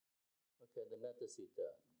Okay, the Metta Sutta.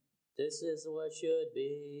 This is what should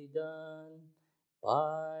be done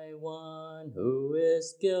by one who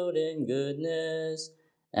is skilled in goodness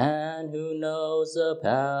and who knows the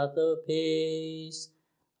path of peace.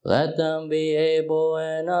 Let them be able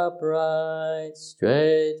and upright,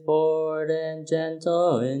 straightforward and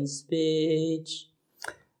gentle in speech,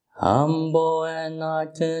 humble and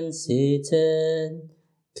not conceited,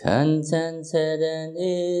 contented and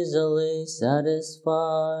easily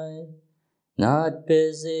satisfied, not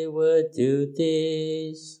busy with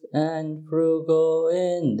duties, and frugal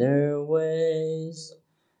in their ways,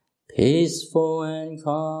 peaceful and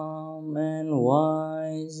calm and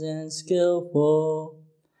wise and skillful,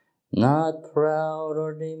 not proud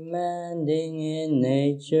or demanding in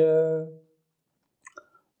nature.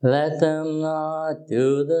 Let them not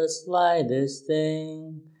do the slightest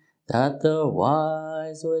thing that the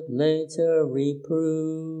wise would later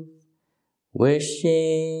reprove,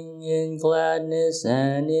 wishing in gladness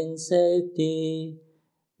and in safety,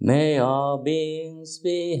 may all beings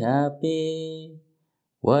be happy,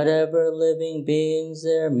 whatever living beings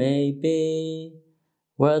there may be,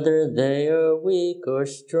 whether they are weak or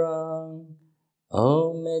strong,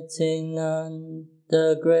 omitting none,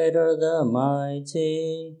 the great or the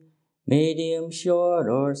mighty, medium, short,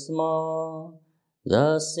 or small,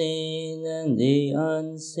 the seen and the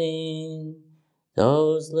unseen,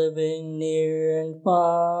 those living near and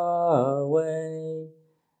far away,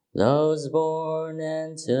 those born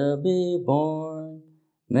and to be born,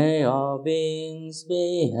 may all beings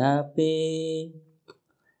be happy.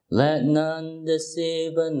 Let none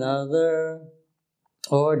deceive another,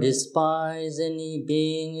 or despise any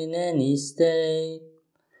being in any state.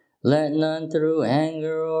 Let none through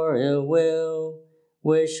anger or ill will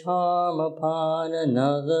wish harm upon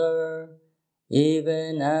another,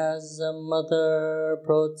 even as a mother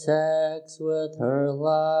protects with her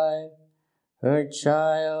life her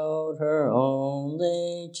child, her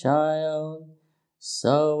only child.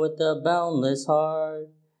 So with a boundless heart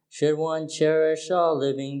should one cherish all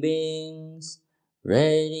living beings,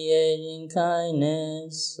 radiating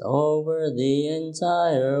kindness over the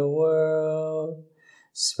entire world,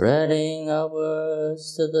 spreading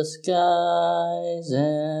upwards to the skies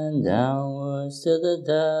and downwards to the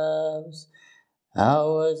depths,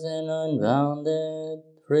 outwards and unbounded,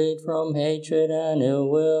 freed from hatred and ill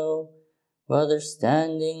will, whether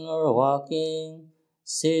standing or walking,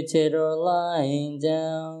 seated or lying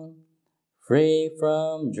down, free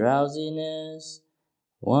from drowsiness.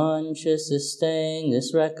 One should sustain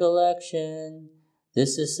this recollection.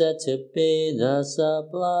 This is said to be the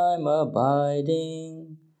sublime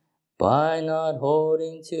abiding, by not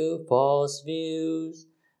holding to false views,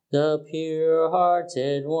 the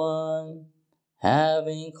pure-hearted one,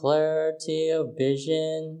 having clarity of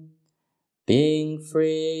vision, being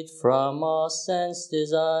freed from all sense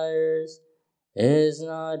desires, is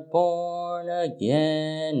not born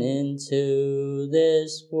again into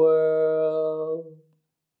this world.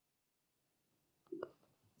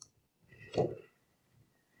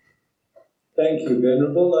 Thank you,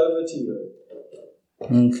 Venerable. Over to you.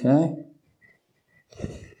 Okay.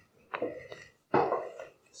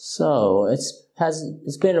 So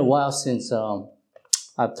it's been a while since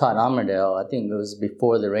I've taught Armadale. I think it was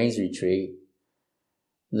before the Rains Retreat.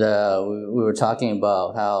 We were talking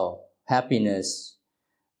about how happiness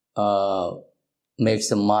makes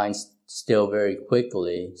the mind still very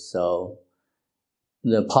quickly. So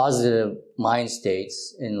the positive mind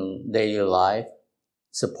states in daily life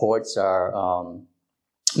supports our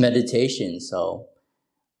meditation. So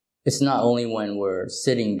it's not only when we're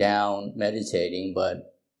sitting down meditating,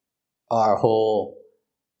 but our whole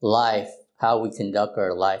life, how we conduct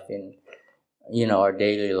our life in, our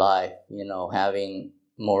daily life, having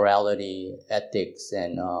morality, ethics,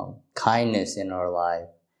 and kindness in our life,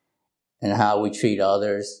 and how we treat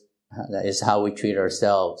others, that is how we treat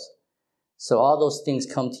ourselves. So all those things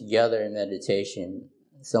come together in meditation.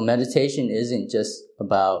 So meditation isn't just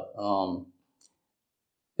about,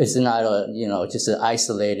 it's not just an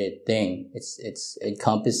isolated thing. It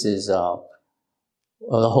encompasses the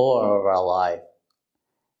whole of our life.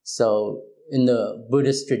 So in the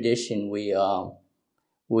Buddhist tradition, we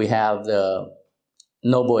have the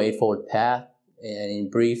Noble Eightfold Path, and in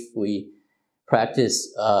brief, we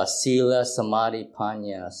practice Sila, Samadhi,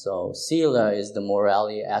 Panya. So Sila is the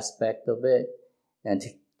morality aspect of it, and to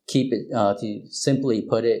keep it, to simply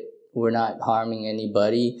put it, we're not harming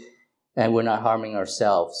anybody, and we're not harming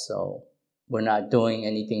ourselves. So we're not doing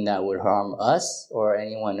anything that would harm us or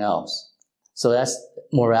anyone else. So that's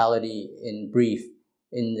morality in brief,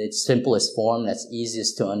 in its simplest form, that's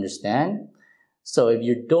easiest to understand. So if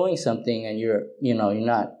you're doing something and you're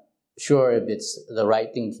not sure if it's the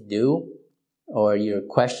right thing to do, or you're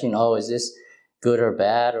questioning, oh, is this good or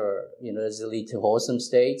bad, or does it lead to wholesome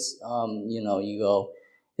states? You go,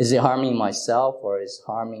 is it harming myself or is it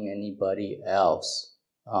harming anybody else?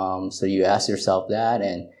 So you ask yourself that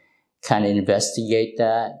and kind of investigate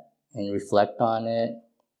that and reflect on it.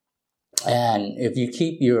 And if you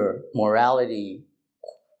keep your morality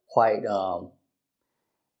quite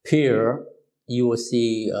pure, you will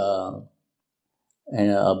see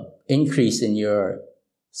an increase in your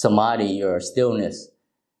samadhi, your stillness.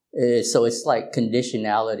 So it's like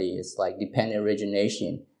conditionality. It's like dependent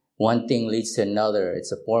origination. One thing leads to another.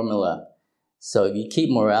 It's a formula. So if you keep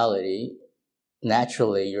morality,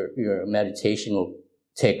 naturally your meditation will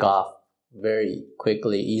take off very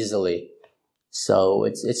quickly, easily. So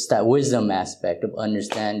it's that wisdom aspect of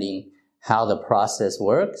understanding how the process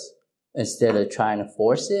works instead of trying to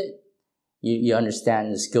force it. You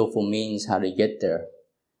understand the skillful means how to get there.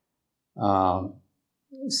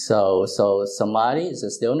 So samadhi is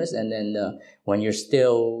a stillness, and then when you're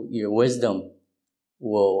still, your wisdom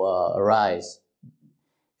will arise.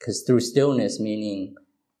 Because through stillness, meaning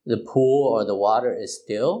the pool or the water is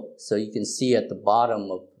still, so you can see at the bottom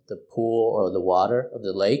of the pool or the water of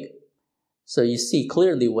the lake. So you see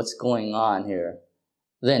clearly what's going on here.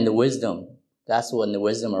 Then the wisdom, that's when the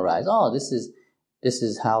wisdom arises. Oh, this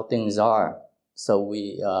is how things are. So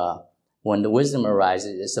when the wisdom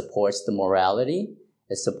arises, it supports the morality,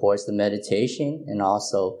 it supports the meditation, and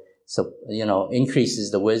also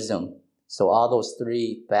increases the wisdom. So all those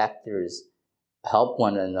three factors help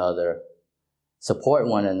one another, support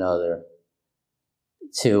one another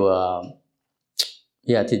to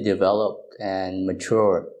develop and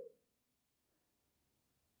mature.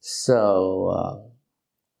 So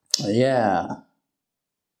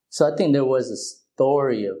So I think there was a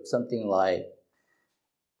story of something like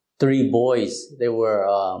 3 boys. They were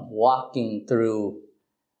walking through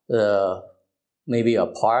maybe a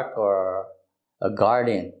park or a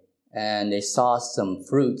garden, and they saw some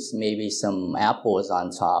fruits, maybe some apples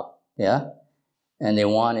on top, and they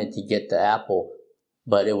wanted to get the apple,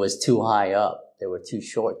 but it was too high up. They were too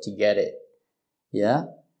short to get it,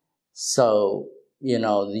 So,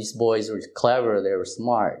 these boys were clever, they were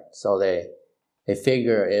smart, so they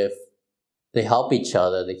figure if they help each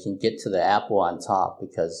other, they can get to the apple on top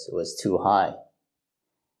because it was too high.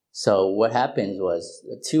 So what happens was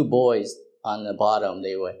the 2 boys on the bottom,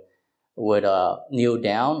 they would kneel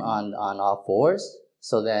down on all fours.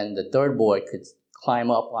 So then the 3rd boy could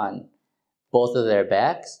climb up on both of their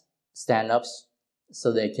backs, stand up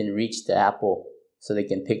so they can reach the apple, so they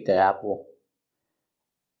can pick the apple.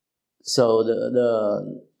 So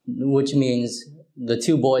which means the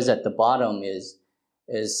 2 boys at the bottom is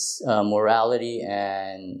morality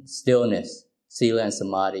and stillness, sila and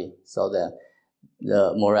samadhi. So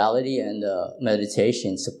the morality and the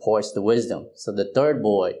meditation supports the wisdom. So the 3rd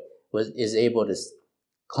boy is able to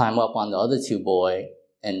climb up on the other 2 boy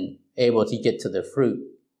and able to get to the fruit,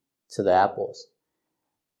 to the apples.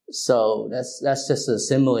 So that's just a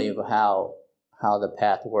simile of how the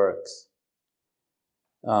path works,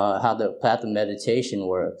 how the path of meditation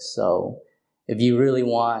works. So if you really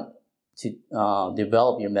want to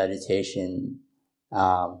develop your meditation,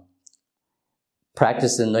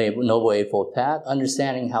 practice the Noble Eightfold Path,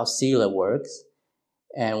 understanding how sila works.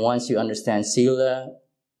 And once you understand sila,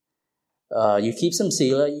 you keep some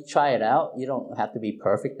sila, you try it out. You don't have to be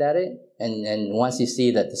perfect at it. And once you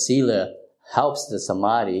see that the sila helps the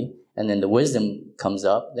samadhi, and then the wisdom comes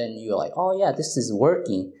up, then you're like, oh yeah, this is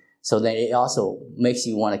working. So then it also makes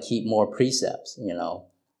you want to keep more precepts,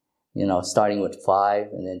 starting with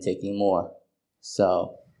 5 and then taking more.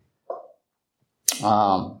 So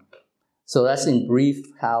that's in brief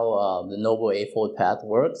how the Noble Eightfold Path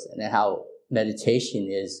works, and then how meditation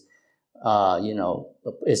is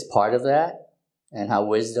part of that, and how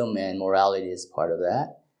wisdom and morality is part of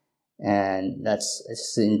that. And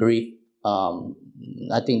it's in brief.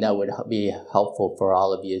 I think that would be helpful for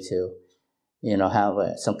all of you to, have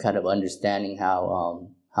some kind of understanding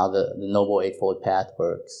how the Noble Eightfold Path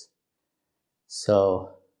works.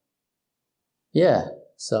 So,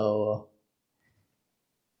 so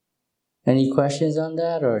any questions on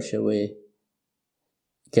that, or should we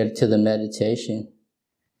get to the meditation?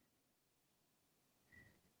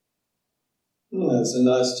 It's a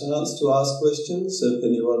nice chance to ask questions. So if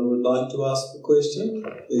anyone would like to ask a question,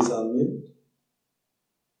 please unmute.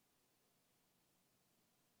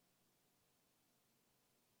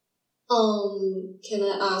 Can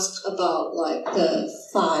I ask about the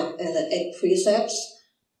 5 and the 8 precepts?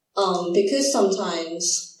 Because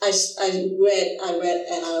sometimes I read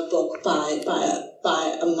another book by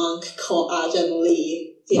a monk called Ajahn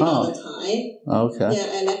Lee, the other time. Okay.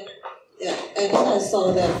 And I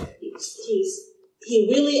saw that he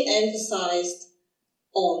really emphasized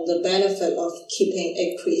on the benefit of keeping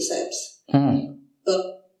 8 precepts.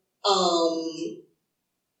 But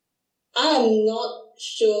I'm not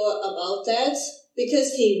sure about that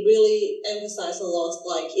because he really emphasized a lot,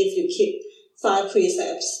 like if you keep 5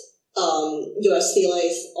 precepts, your sila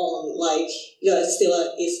is on your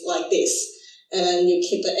sila is like this, and then you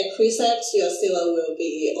keep the 8 precepts, your sila will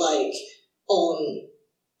be like on.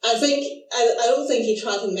 I don't think he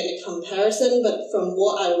tried to make a comparison, but from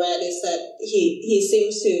what I read is that he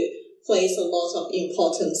seems to place a lot of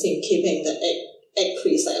importance in keeping the 8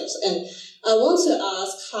 precepts, and I want to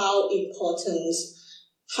ask how important is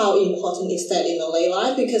that in the lay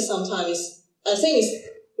life, because sometimes I think it's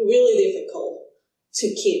really difficult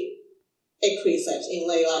to keep 8 precepts in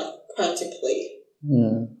lay life practically.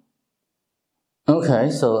 Okay,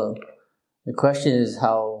 so the question is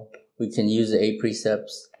how we can use the 8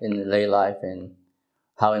 precepts in the lay life and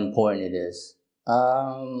how important it is.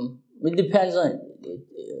 It depends on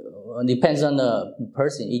the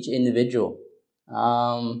person, each individual.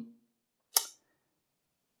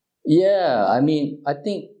 Yeah, I mean, I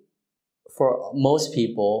think for most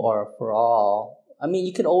people or for all, I mean,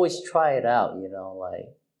 you can always try it out,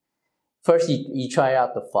 like first you try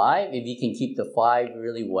out the 5. If you can keep the 5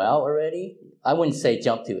 really well already, I wouldn't say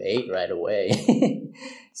jump to 8 right away.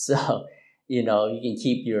 So, you can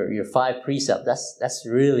keep your 5 precepts. That's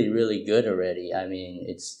really, really good already. I mean,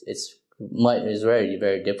 it's very,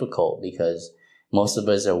 very difficult because most of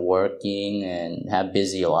us are working and have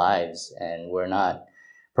busy lives, and we're not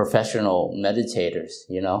professional meditators,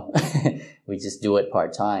 we just do it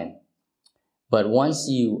part-time. But once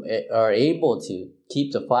you are able to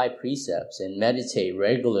keep the 5 precepts and meditate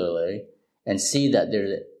regularly and see that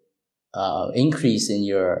there's an increase in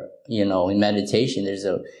your, in meditation, there's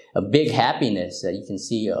a big happiness that you can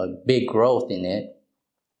see a big growth in it,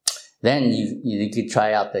 then you could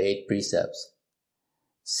try out the 8 precepts.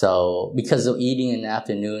 So because of eating in the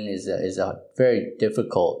afternoon is a very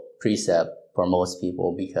difficult precept for most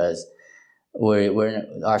people, because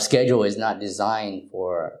our schedule is not designed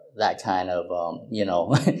for that kind of,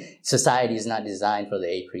 society is not designed for the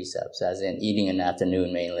 8 precepts, as in eating in the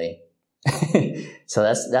afternoon mainly. So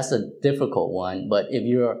that's a difficult one. But if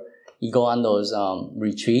you go on those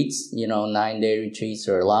retreats, 9-day retreats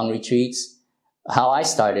or long retreats, how I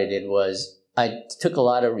started it was I took a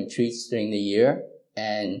lot of retreats during the year,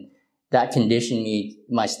 and that conditioned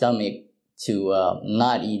my stomach to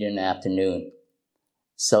not eat in the afternoon.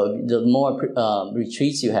 So the more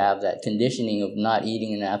retreats you have, that conditioning of not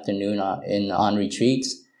eating in the afternoon on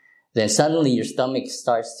retreats, then suddenly your stomach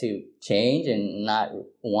starts to change and not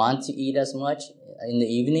want to eat as much in the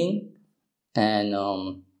evening. And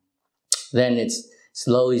then it's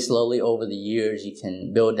slowly over the years, you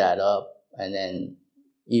can build that up and then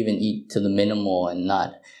even eat to the minimal and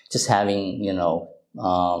not just having,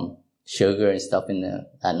 sugar and stuff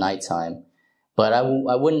at nighttime. But I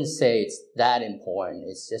wouldn't say it's that important.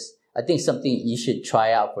 It's just, I think something you should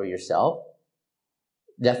try out for yourself.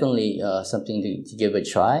 Definitely something to give a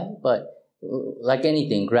try. But like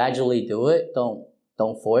anything, gradually do it. Don't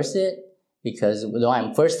force it. Because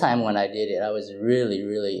first time when I did it, I was really,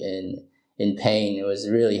 really in pain. It was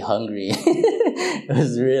really hungry. It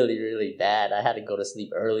was really, really bad. I had to go to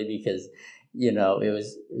sleep early because, it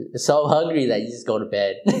was so hungry that you just go to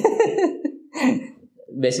bed.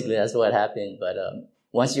 Basically, that's what happened. But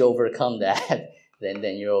once you overcome that,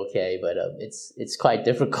 then you're okay. But it's quite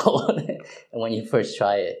difficult when you first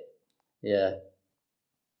try it. Yeah.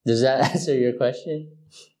 Does that answer your question?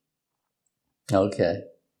 Okay.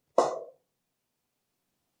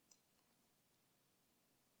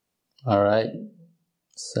 All right.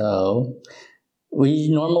 So we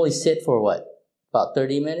normally sit for what? About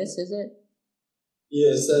 30 minutes, is it?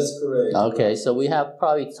 Yes, that's correct. Okay, so we have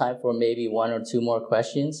probably time for maybe 1 or 2 more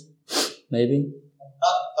questions, maybe.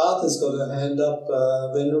 Arthur's got a hand up,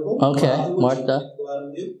 Venerable. Okay, Martha.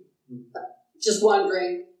 Just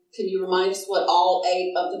wondering, can you remind us what all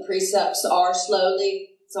 8 of the precepts are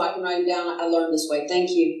slowly, so I can write them down? I learned this way.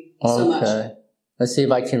 Thank you so much. Okay, let's see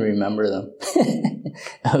if I can remember them.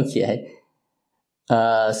 Okay.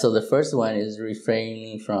 So the first one is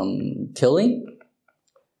refraining from killing.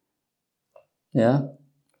 Yeah,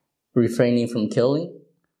 refraining from killing.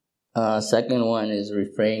 Second one is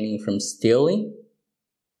refraining from stealing.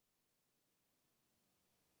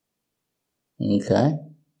 Okay.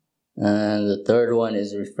 And the third one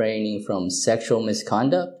is refraining from sexual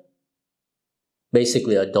misconduct.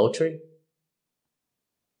 Basically adultery.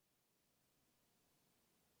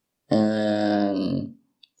 And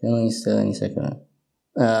killing, stealing, second one.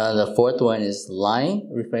 The fourth one is lying,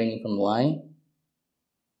 refraining from lying.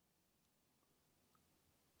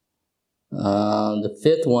 The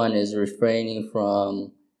fifth one is refraining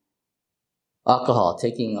from alcohol,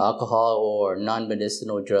 taking alcohol or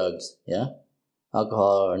non-medicinal drugs. Yeah,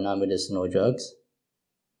 alcohol or non-medicinal drugs.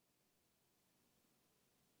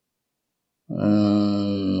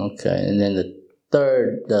 Okay, and then the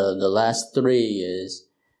third, the last three is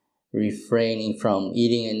refraining from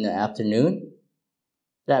eating in the afternoon.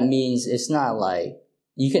 That means it's not like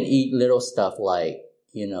you can eat little stuff like,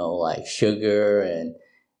 like sugar and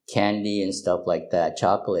candy and stuff like that,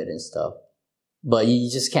 chocolate and stuff. But you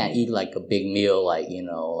just can't eat like a big meal, like,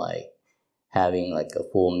 like having like a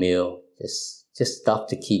full meal. Just stuff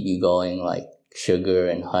to keep you going, like sugar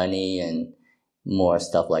and honey and more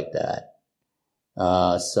stuff like that.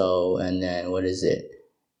 And then what is it?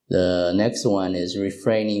 The next one is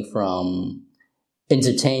refraining from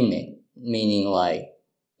entertainment, meaning like,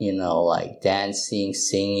 like dancing,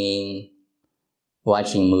 singing,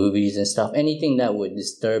 watching movies and stuff, anything that would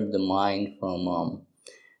disturb the mind from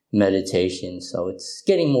meditation. So it's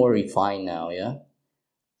getting more refined now, yeah?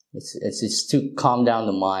 It's to calm down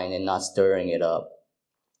the mind and not stirring it up.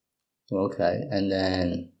 Okay, and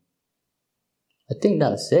then I think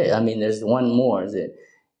that's it. I mean, there's one more. Is it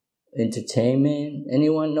entertainment?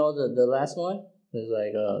 Anyone know the last one? There's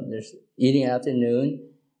like there's eating afternoon,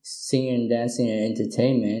 singing and dancing and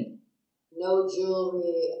entertainment. No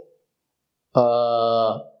jewelry.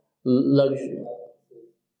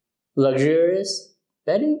 Luxurious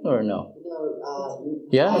bedding or no? No.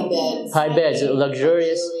 Yeah. High beds. High beds,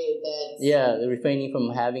 luxurious. Luxury beds. Yeah, refraining from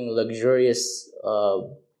having luxurious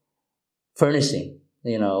furnishing.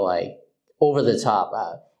 Like over the top.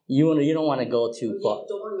 You don't want to go too far.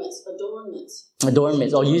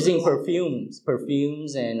 Adornments. Or using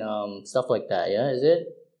perfumes and stuff like that. Yeah, is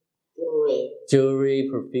it? Jewelry,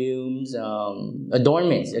 perfumes,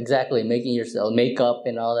 adornments. Exactly, making yourself makeup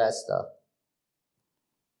and all that stuff.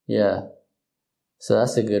 Yeah, so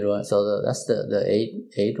that's a good one. So that's the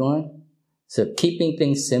eighth one. So keeping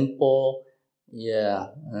things simple. Yeah,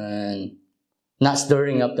 and not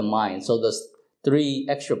stirring up the mind. So the 3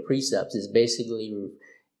 extra precepts is basically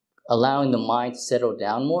allowing the mind to settle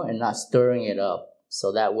down more and not stirring it up.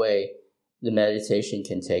 So that way the meditation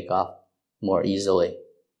can take off more easily.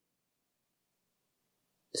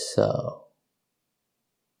 So,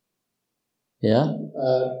 yeah?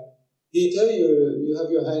 Gita, you have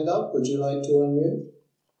your hand up. Would you like to unmute?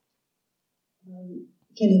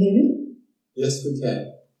 Can you hear me? Yes, we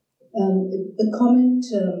can. A comment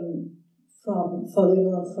from following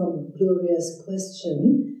on from Gloria's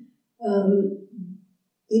question.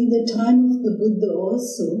 In the time of the Buddha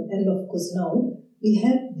also, and of course now, we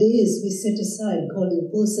have days we set aside called the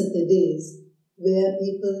Bodhisattva days, where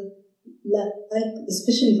people, like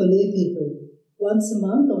especially for lay people, once a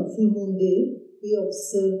month on full moon day, we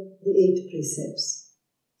observe the 8 precepts.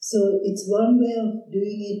 So it's one way of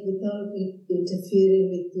doing it without interfering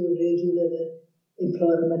with your regular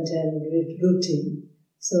employment and routine.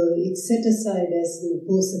 So it's set aside as the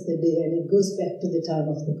Bodhisattva day, and it goes back to the time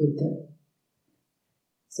of the Buddha.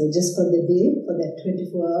 So just for the day, for that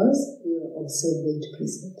 24 hours, you observe the 8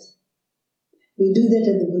 precepts. We do that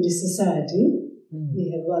at the Buddhist Society.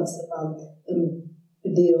 We have once a month a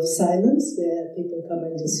day of silence where people come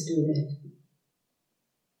and just do that.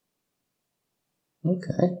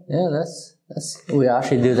 Okay, yeah, that's we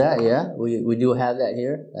actually do that. Yeah, we do have that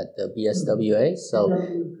here at the BSWA. So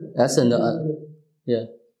that's yeah.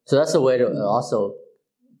 So that's a way to also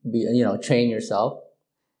be train yourself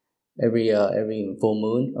every full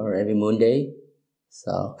moon or every moon day.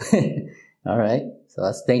 So all right. So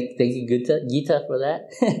let's thank you Gita for that.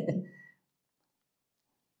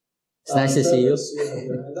 It's nice to see you. You have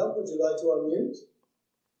your hand up. Would you like to unmute?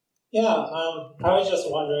 Yeah, I was just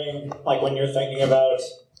wondering, like, when you're thinking about,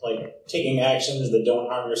 like, taking actions that don't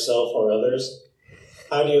harm yourself or others,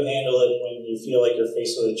 how do you handle it when you feel like you're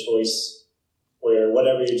faced with a choice where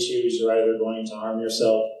whatever you choose, you're either going to harm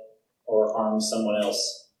yourself or harm someone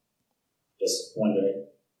else? Just wondering.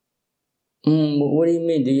 What do you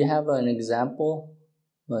mean? Do you have an example?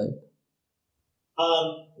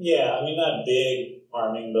 Yeah, I mean, not big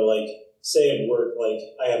harming, but, like, say at work, like,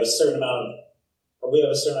 we have a certain amount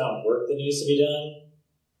of work that needs to be done,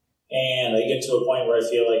 and I get to a point where I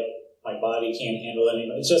feel like my body can't handle it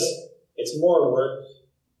anymore. It's more work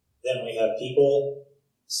than we have people.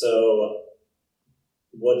 So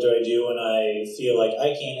what do I do when I feel like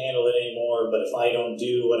I can't handle it anymore, but if I don't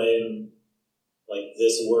do what I'm, like,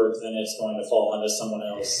 this work, then it's going to fall onto someone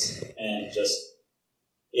else, and just,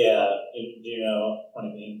 yeah, you know what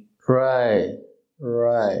I mean? Right.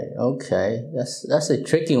 Right. Okay. That's a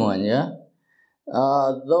tricky one, yeah?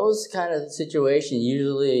 Those kind of situations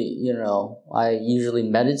usually, I usually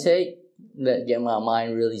meditate, get my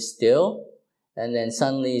mind really still, and then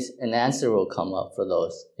suddenly an answer will come up for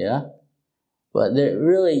those, yeah? But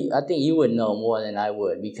I think you would know more than I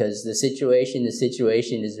would, because the situation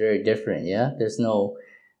is very different, yeah? There's no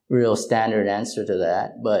real standard answer to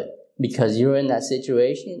that, but because you're in that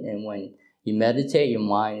situation, and when you meditate, your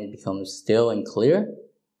mind becomes still and clear,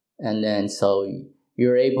 and then so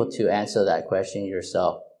you're able to answer that question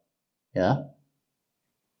yourself. Yeah?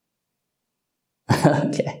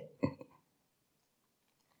 Okay.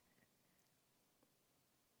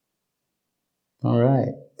 All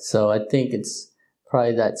right. So I think it's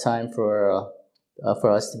probably that time for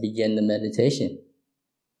us to begin the meditation.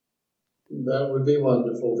 That would be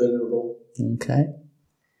wonderful, Venerable. Okay.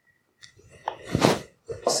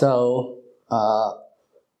 So,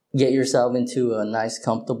 get yourself into a nice,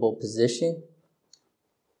 comfortable position.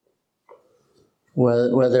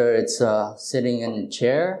 Whether it's sitting in a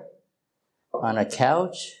chair, on a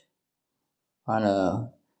couch, on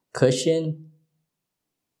a cushion,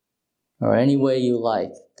 or any way you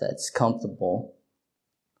like that's comfortable.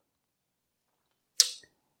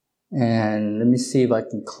 And let me see if I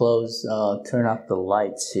can turn off the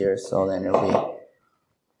lights here so then it'll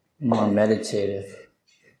be more meditative.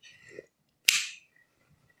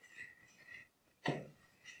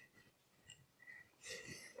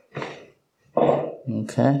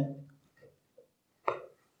 Okay.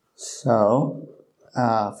 So,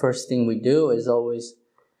 first thing we do is always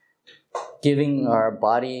giving our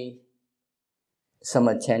body some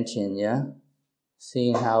attention, yeah?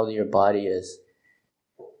 Seeing how your body is.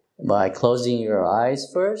 By closing your eyes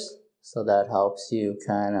first, so that helps you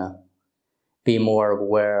kind of be more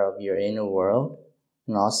aware of your inner world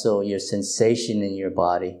and also your sensation in your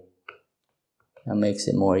body. That makes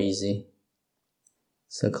it more easy.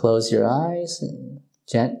 So close your eyes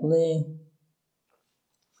gently.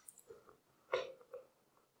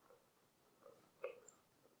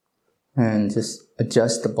 And just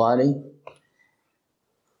adjust the body.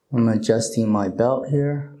 I'm adjusting my belt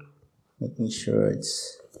here, making sure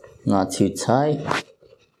it's not too tight.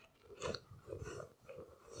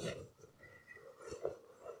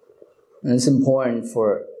 And it's important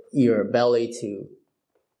for your belly to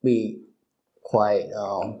be quite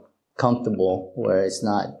comfortable, where it's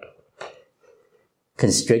not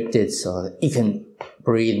constricted, so that you can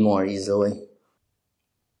breathe more easily.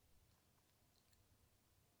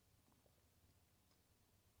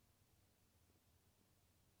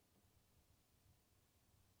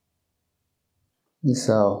 And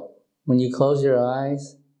so, when you close your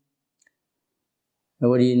eyes,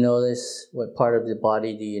 and what do you notice? What part of the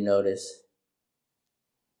body do you notice?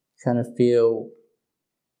 Kind of feel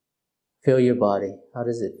your body. How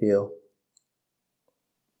does it feel?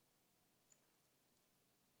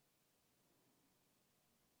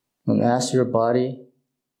 And ask your body,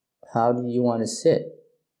 how do you want to sit?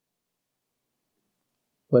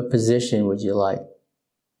 What position would you like?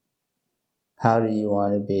 How do you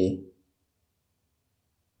want to be?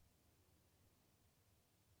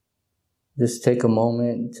 Just take a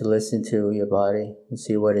moment to listen to your body and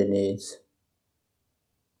see what it needs.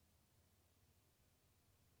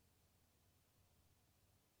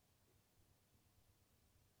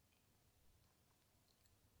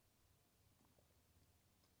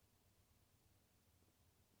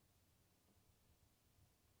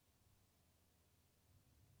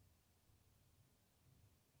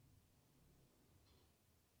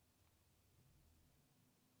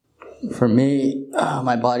 For me,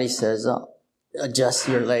 my body says, adjust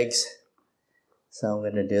your legs. So I'm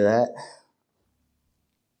going to do that.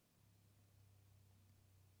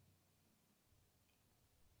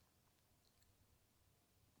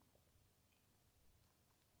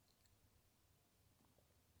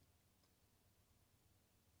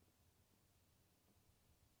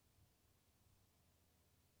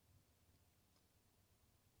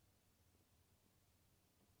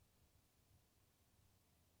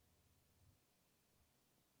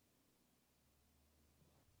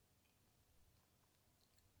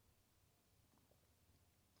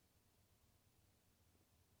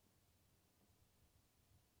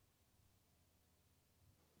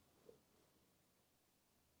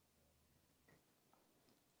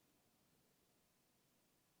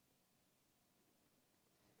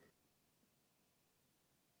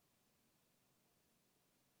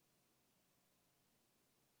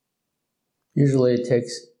 Usually it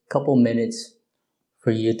takes a couple minutes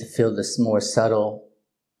for you to feel the more subtle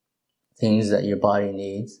things that your body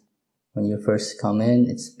needs. When you first come in,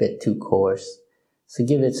 it's a bit too coarse. So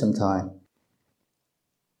give it some time.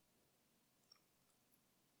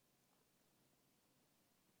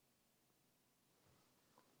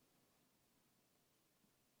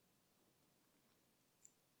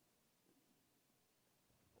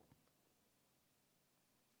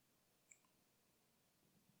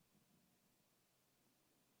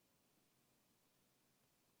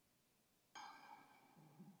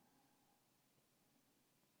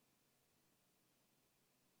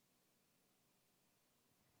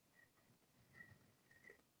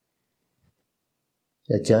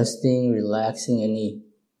 adjusting, relaxing any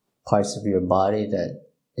parts of your body that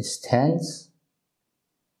is tense.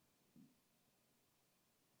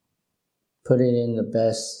 Put it in the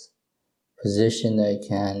best position that it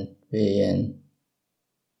can be in.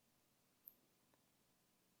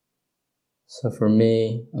 So for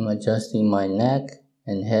me, I'm adjusting my neck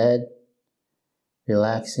and head,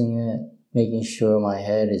 relaxing it, making sure my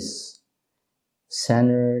head is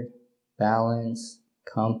centered, balanced,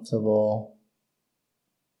 comfortable.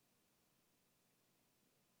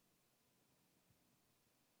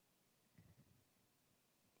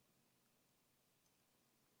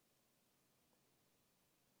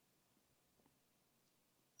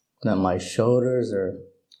 That my shoulders are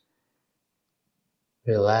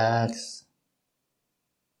relaxed,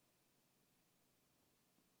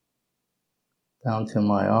 down to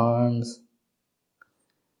my arms,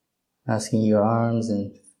 asking your arms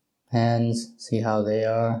and hands, see how they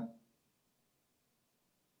are.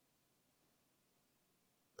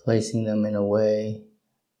 Placing them in a way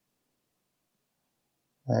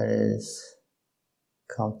that is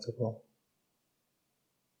comfortable.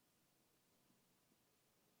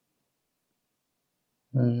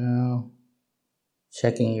 And now,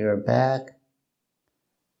 checking your back,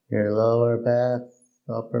 your lower back,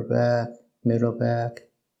 upper back, middle back,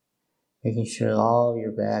 making sure all of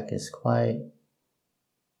your back is quite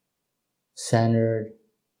centered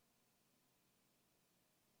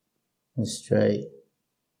and straight,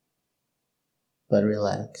 but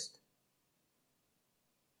relaxed.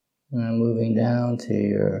 And then moving down to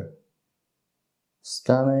your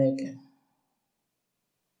stomach,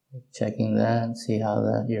 checking that, see how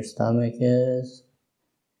that your stomach is.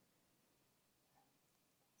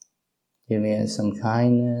 Giving it some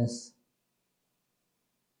kindness.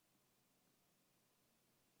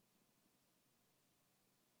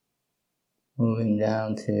 Moving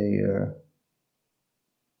down to your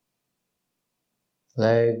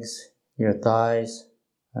legs, your thighs,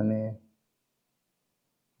 making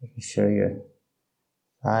sure your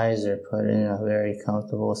thighs are put in a very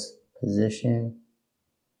comfortable position.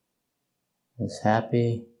 It's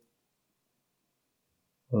happy.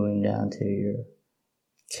 Moving down to your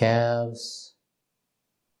calves.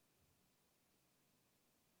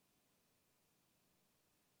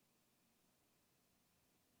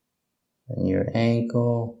 And your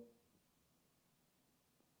ankle.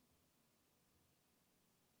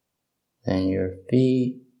 Then your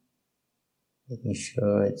feet. Making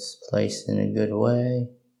sure it's placed in a good way.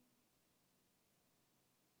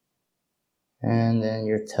 And then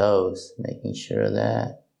your toes. Making sure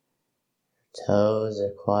that your toes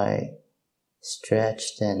are quite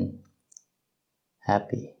stretched and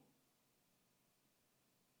happy.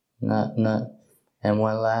 And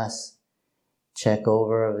one last check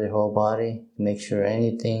over of the whole body to make sure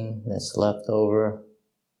anything that's left over,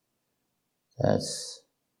 that's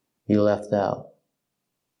you left out.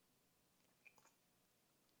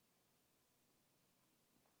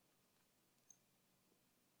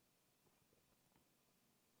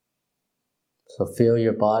 So feel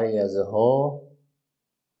your body as a whole,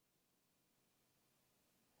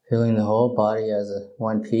 feeling the whole body as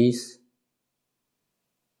one piece.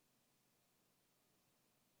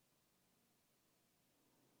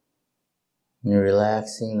 And you're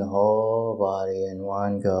relaxing the whole body in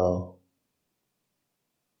one go.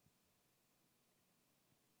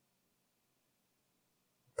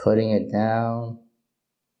 Putting it down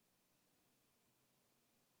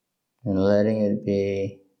and letting it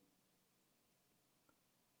be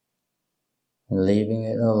and leaving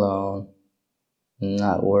it alone,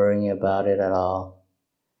 not worrying about it at all.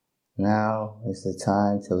 Now is the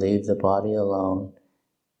time to leave the body alone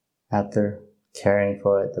after caring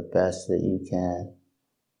for it the best that you can.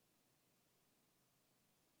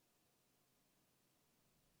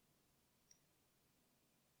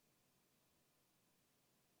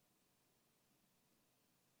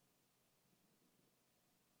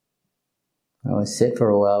 I would sit for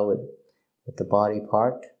a while with the body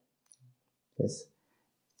parked. Just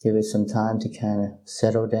give it some time to kind of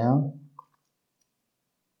settle down.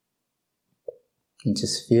 And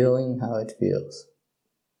just feeling how it feels.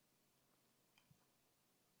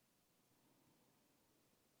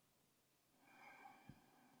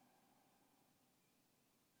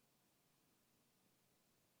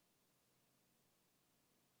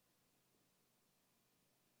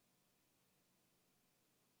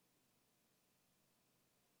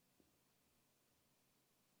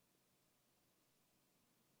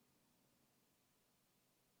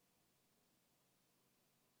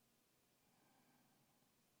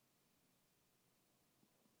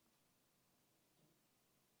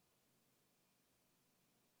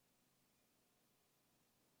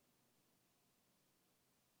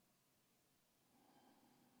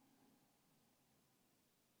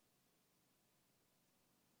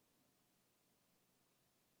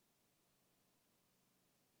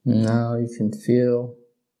 Now you can feel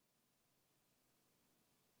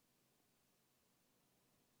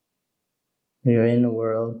your inner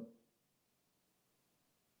world.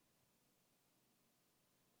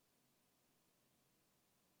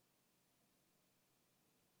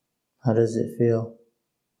 How does it feel?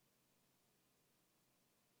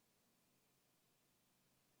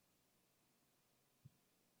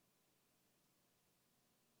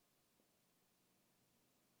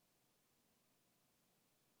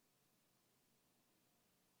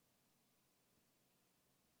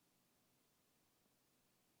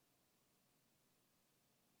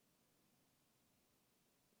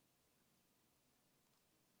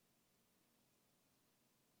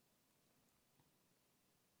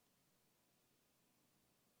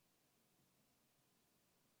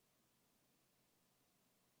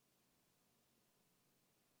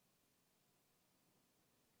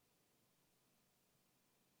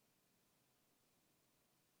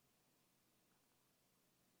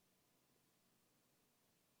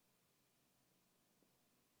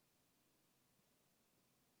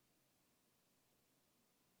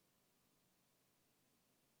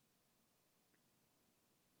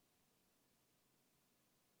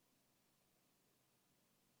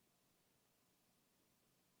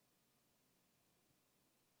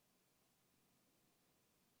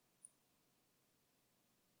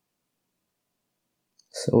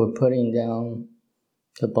 So we're putting down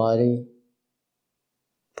the body,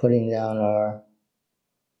 putting down our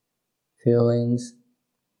feelings,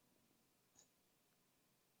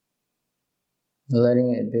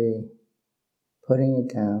 letting it be, putting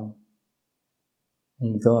it down,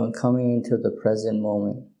 and coming into the present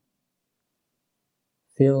moment,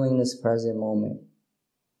 feeling this present moment.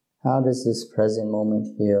 How does this present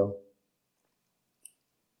moment feel?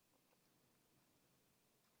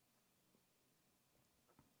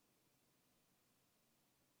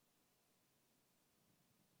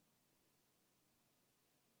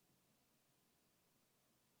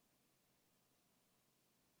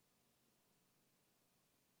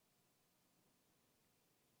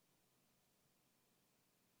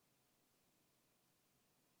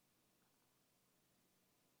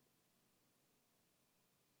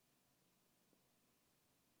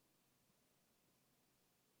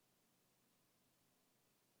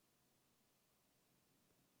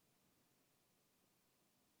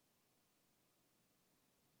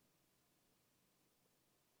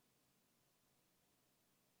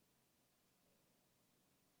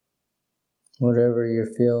 Whatever you're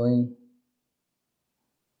feeling,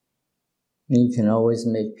 you can always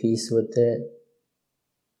make peace with it.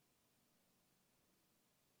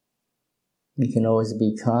 You can always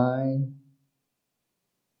be kind.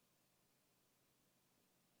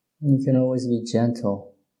 You can always be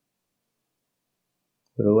gentle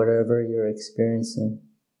with whatever you're experiencing.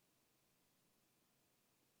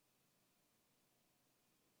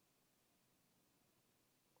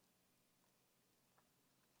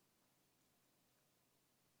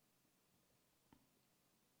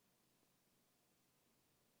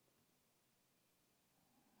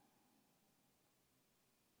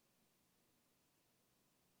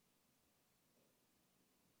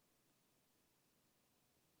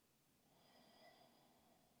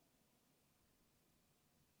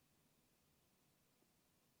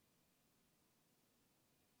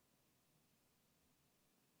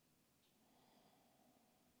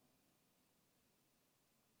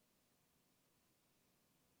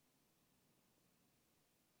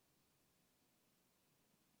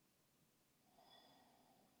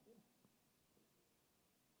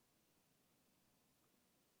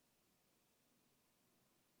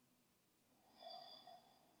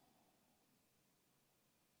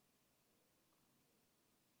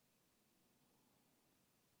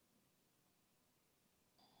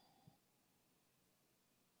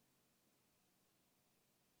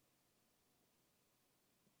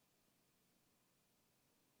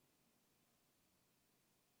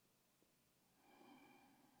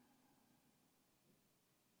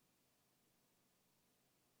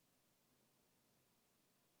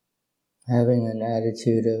 Having an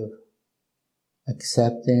attitude of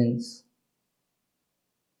acceptance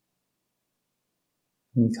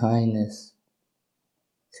and kindness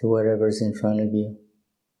to whatever's in front of you.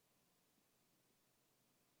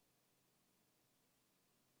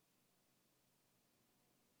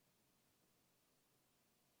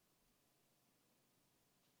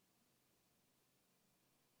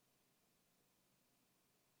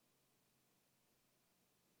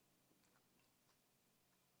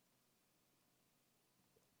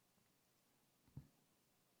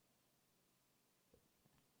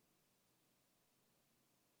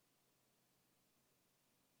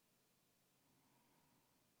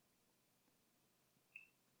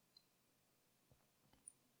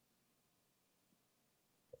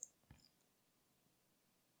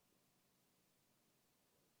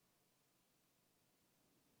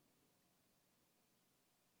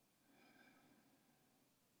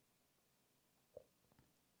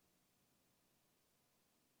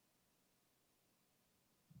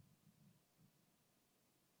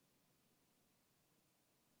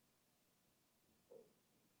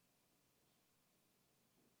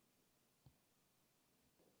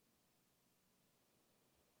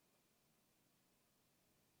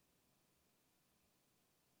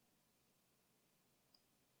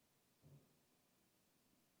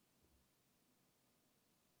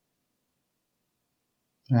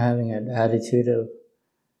 having an attitude of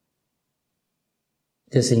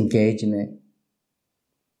disengagement,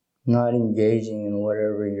 not engaging in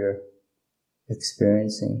whatever you're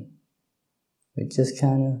experiencing, but just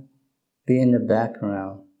kind of be in the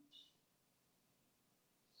background,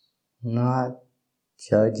 not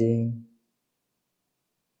judging,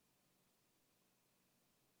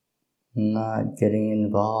 not getting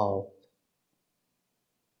involved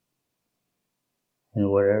in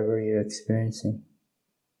whatever you're experiencing,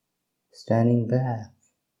 standing back,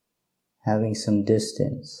 having some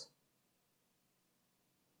distance,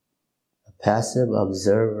 a passive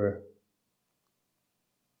observer,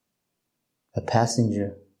 a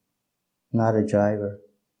passenger, not a driver.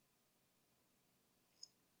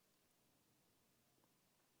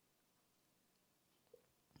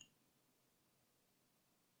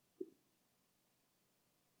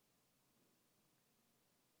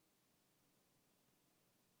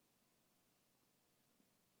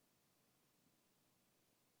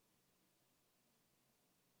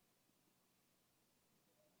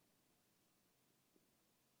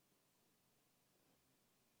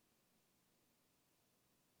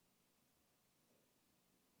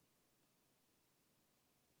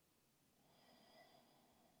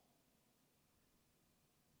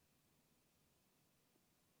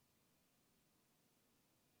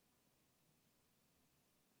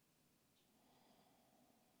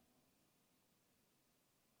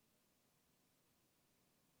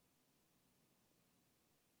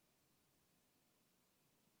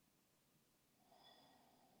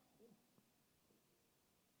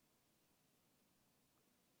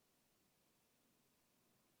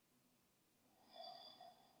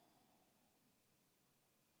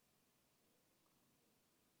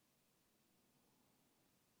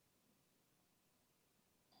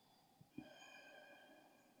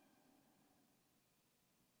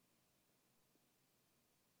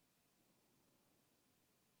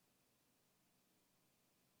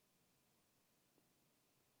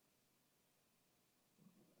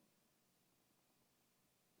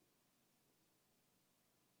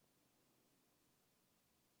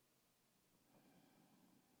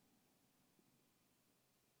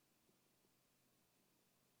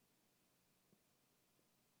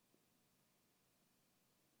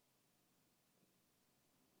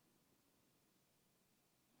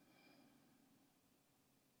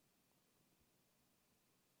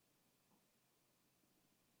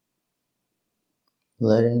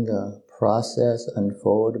 Letting the process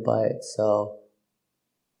unfold by itself.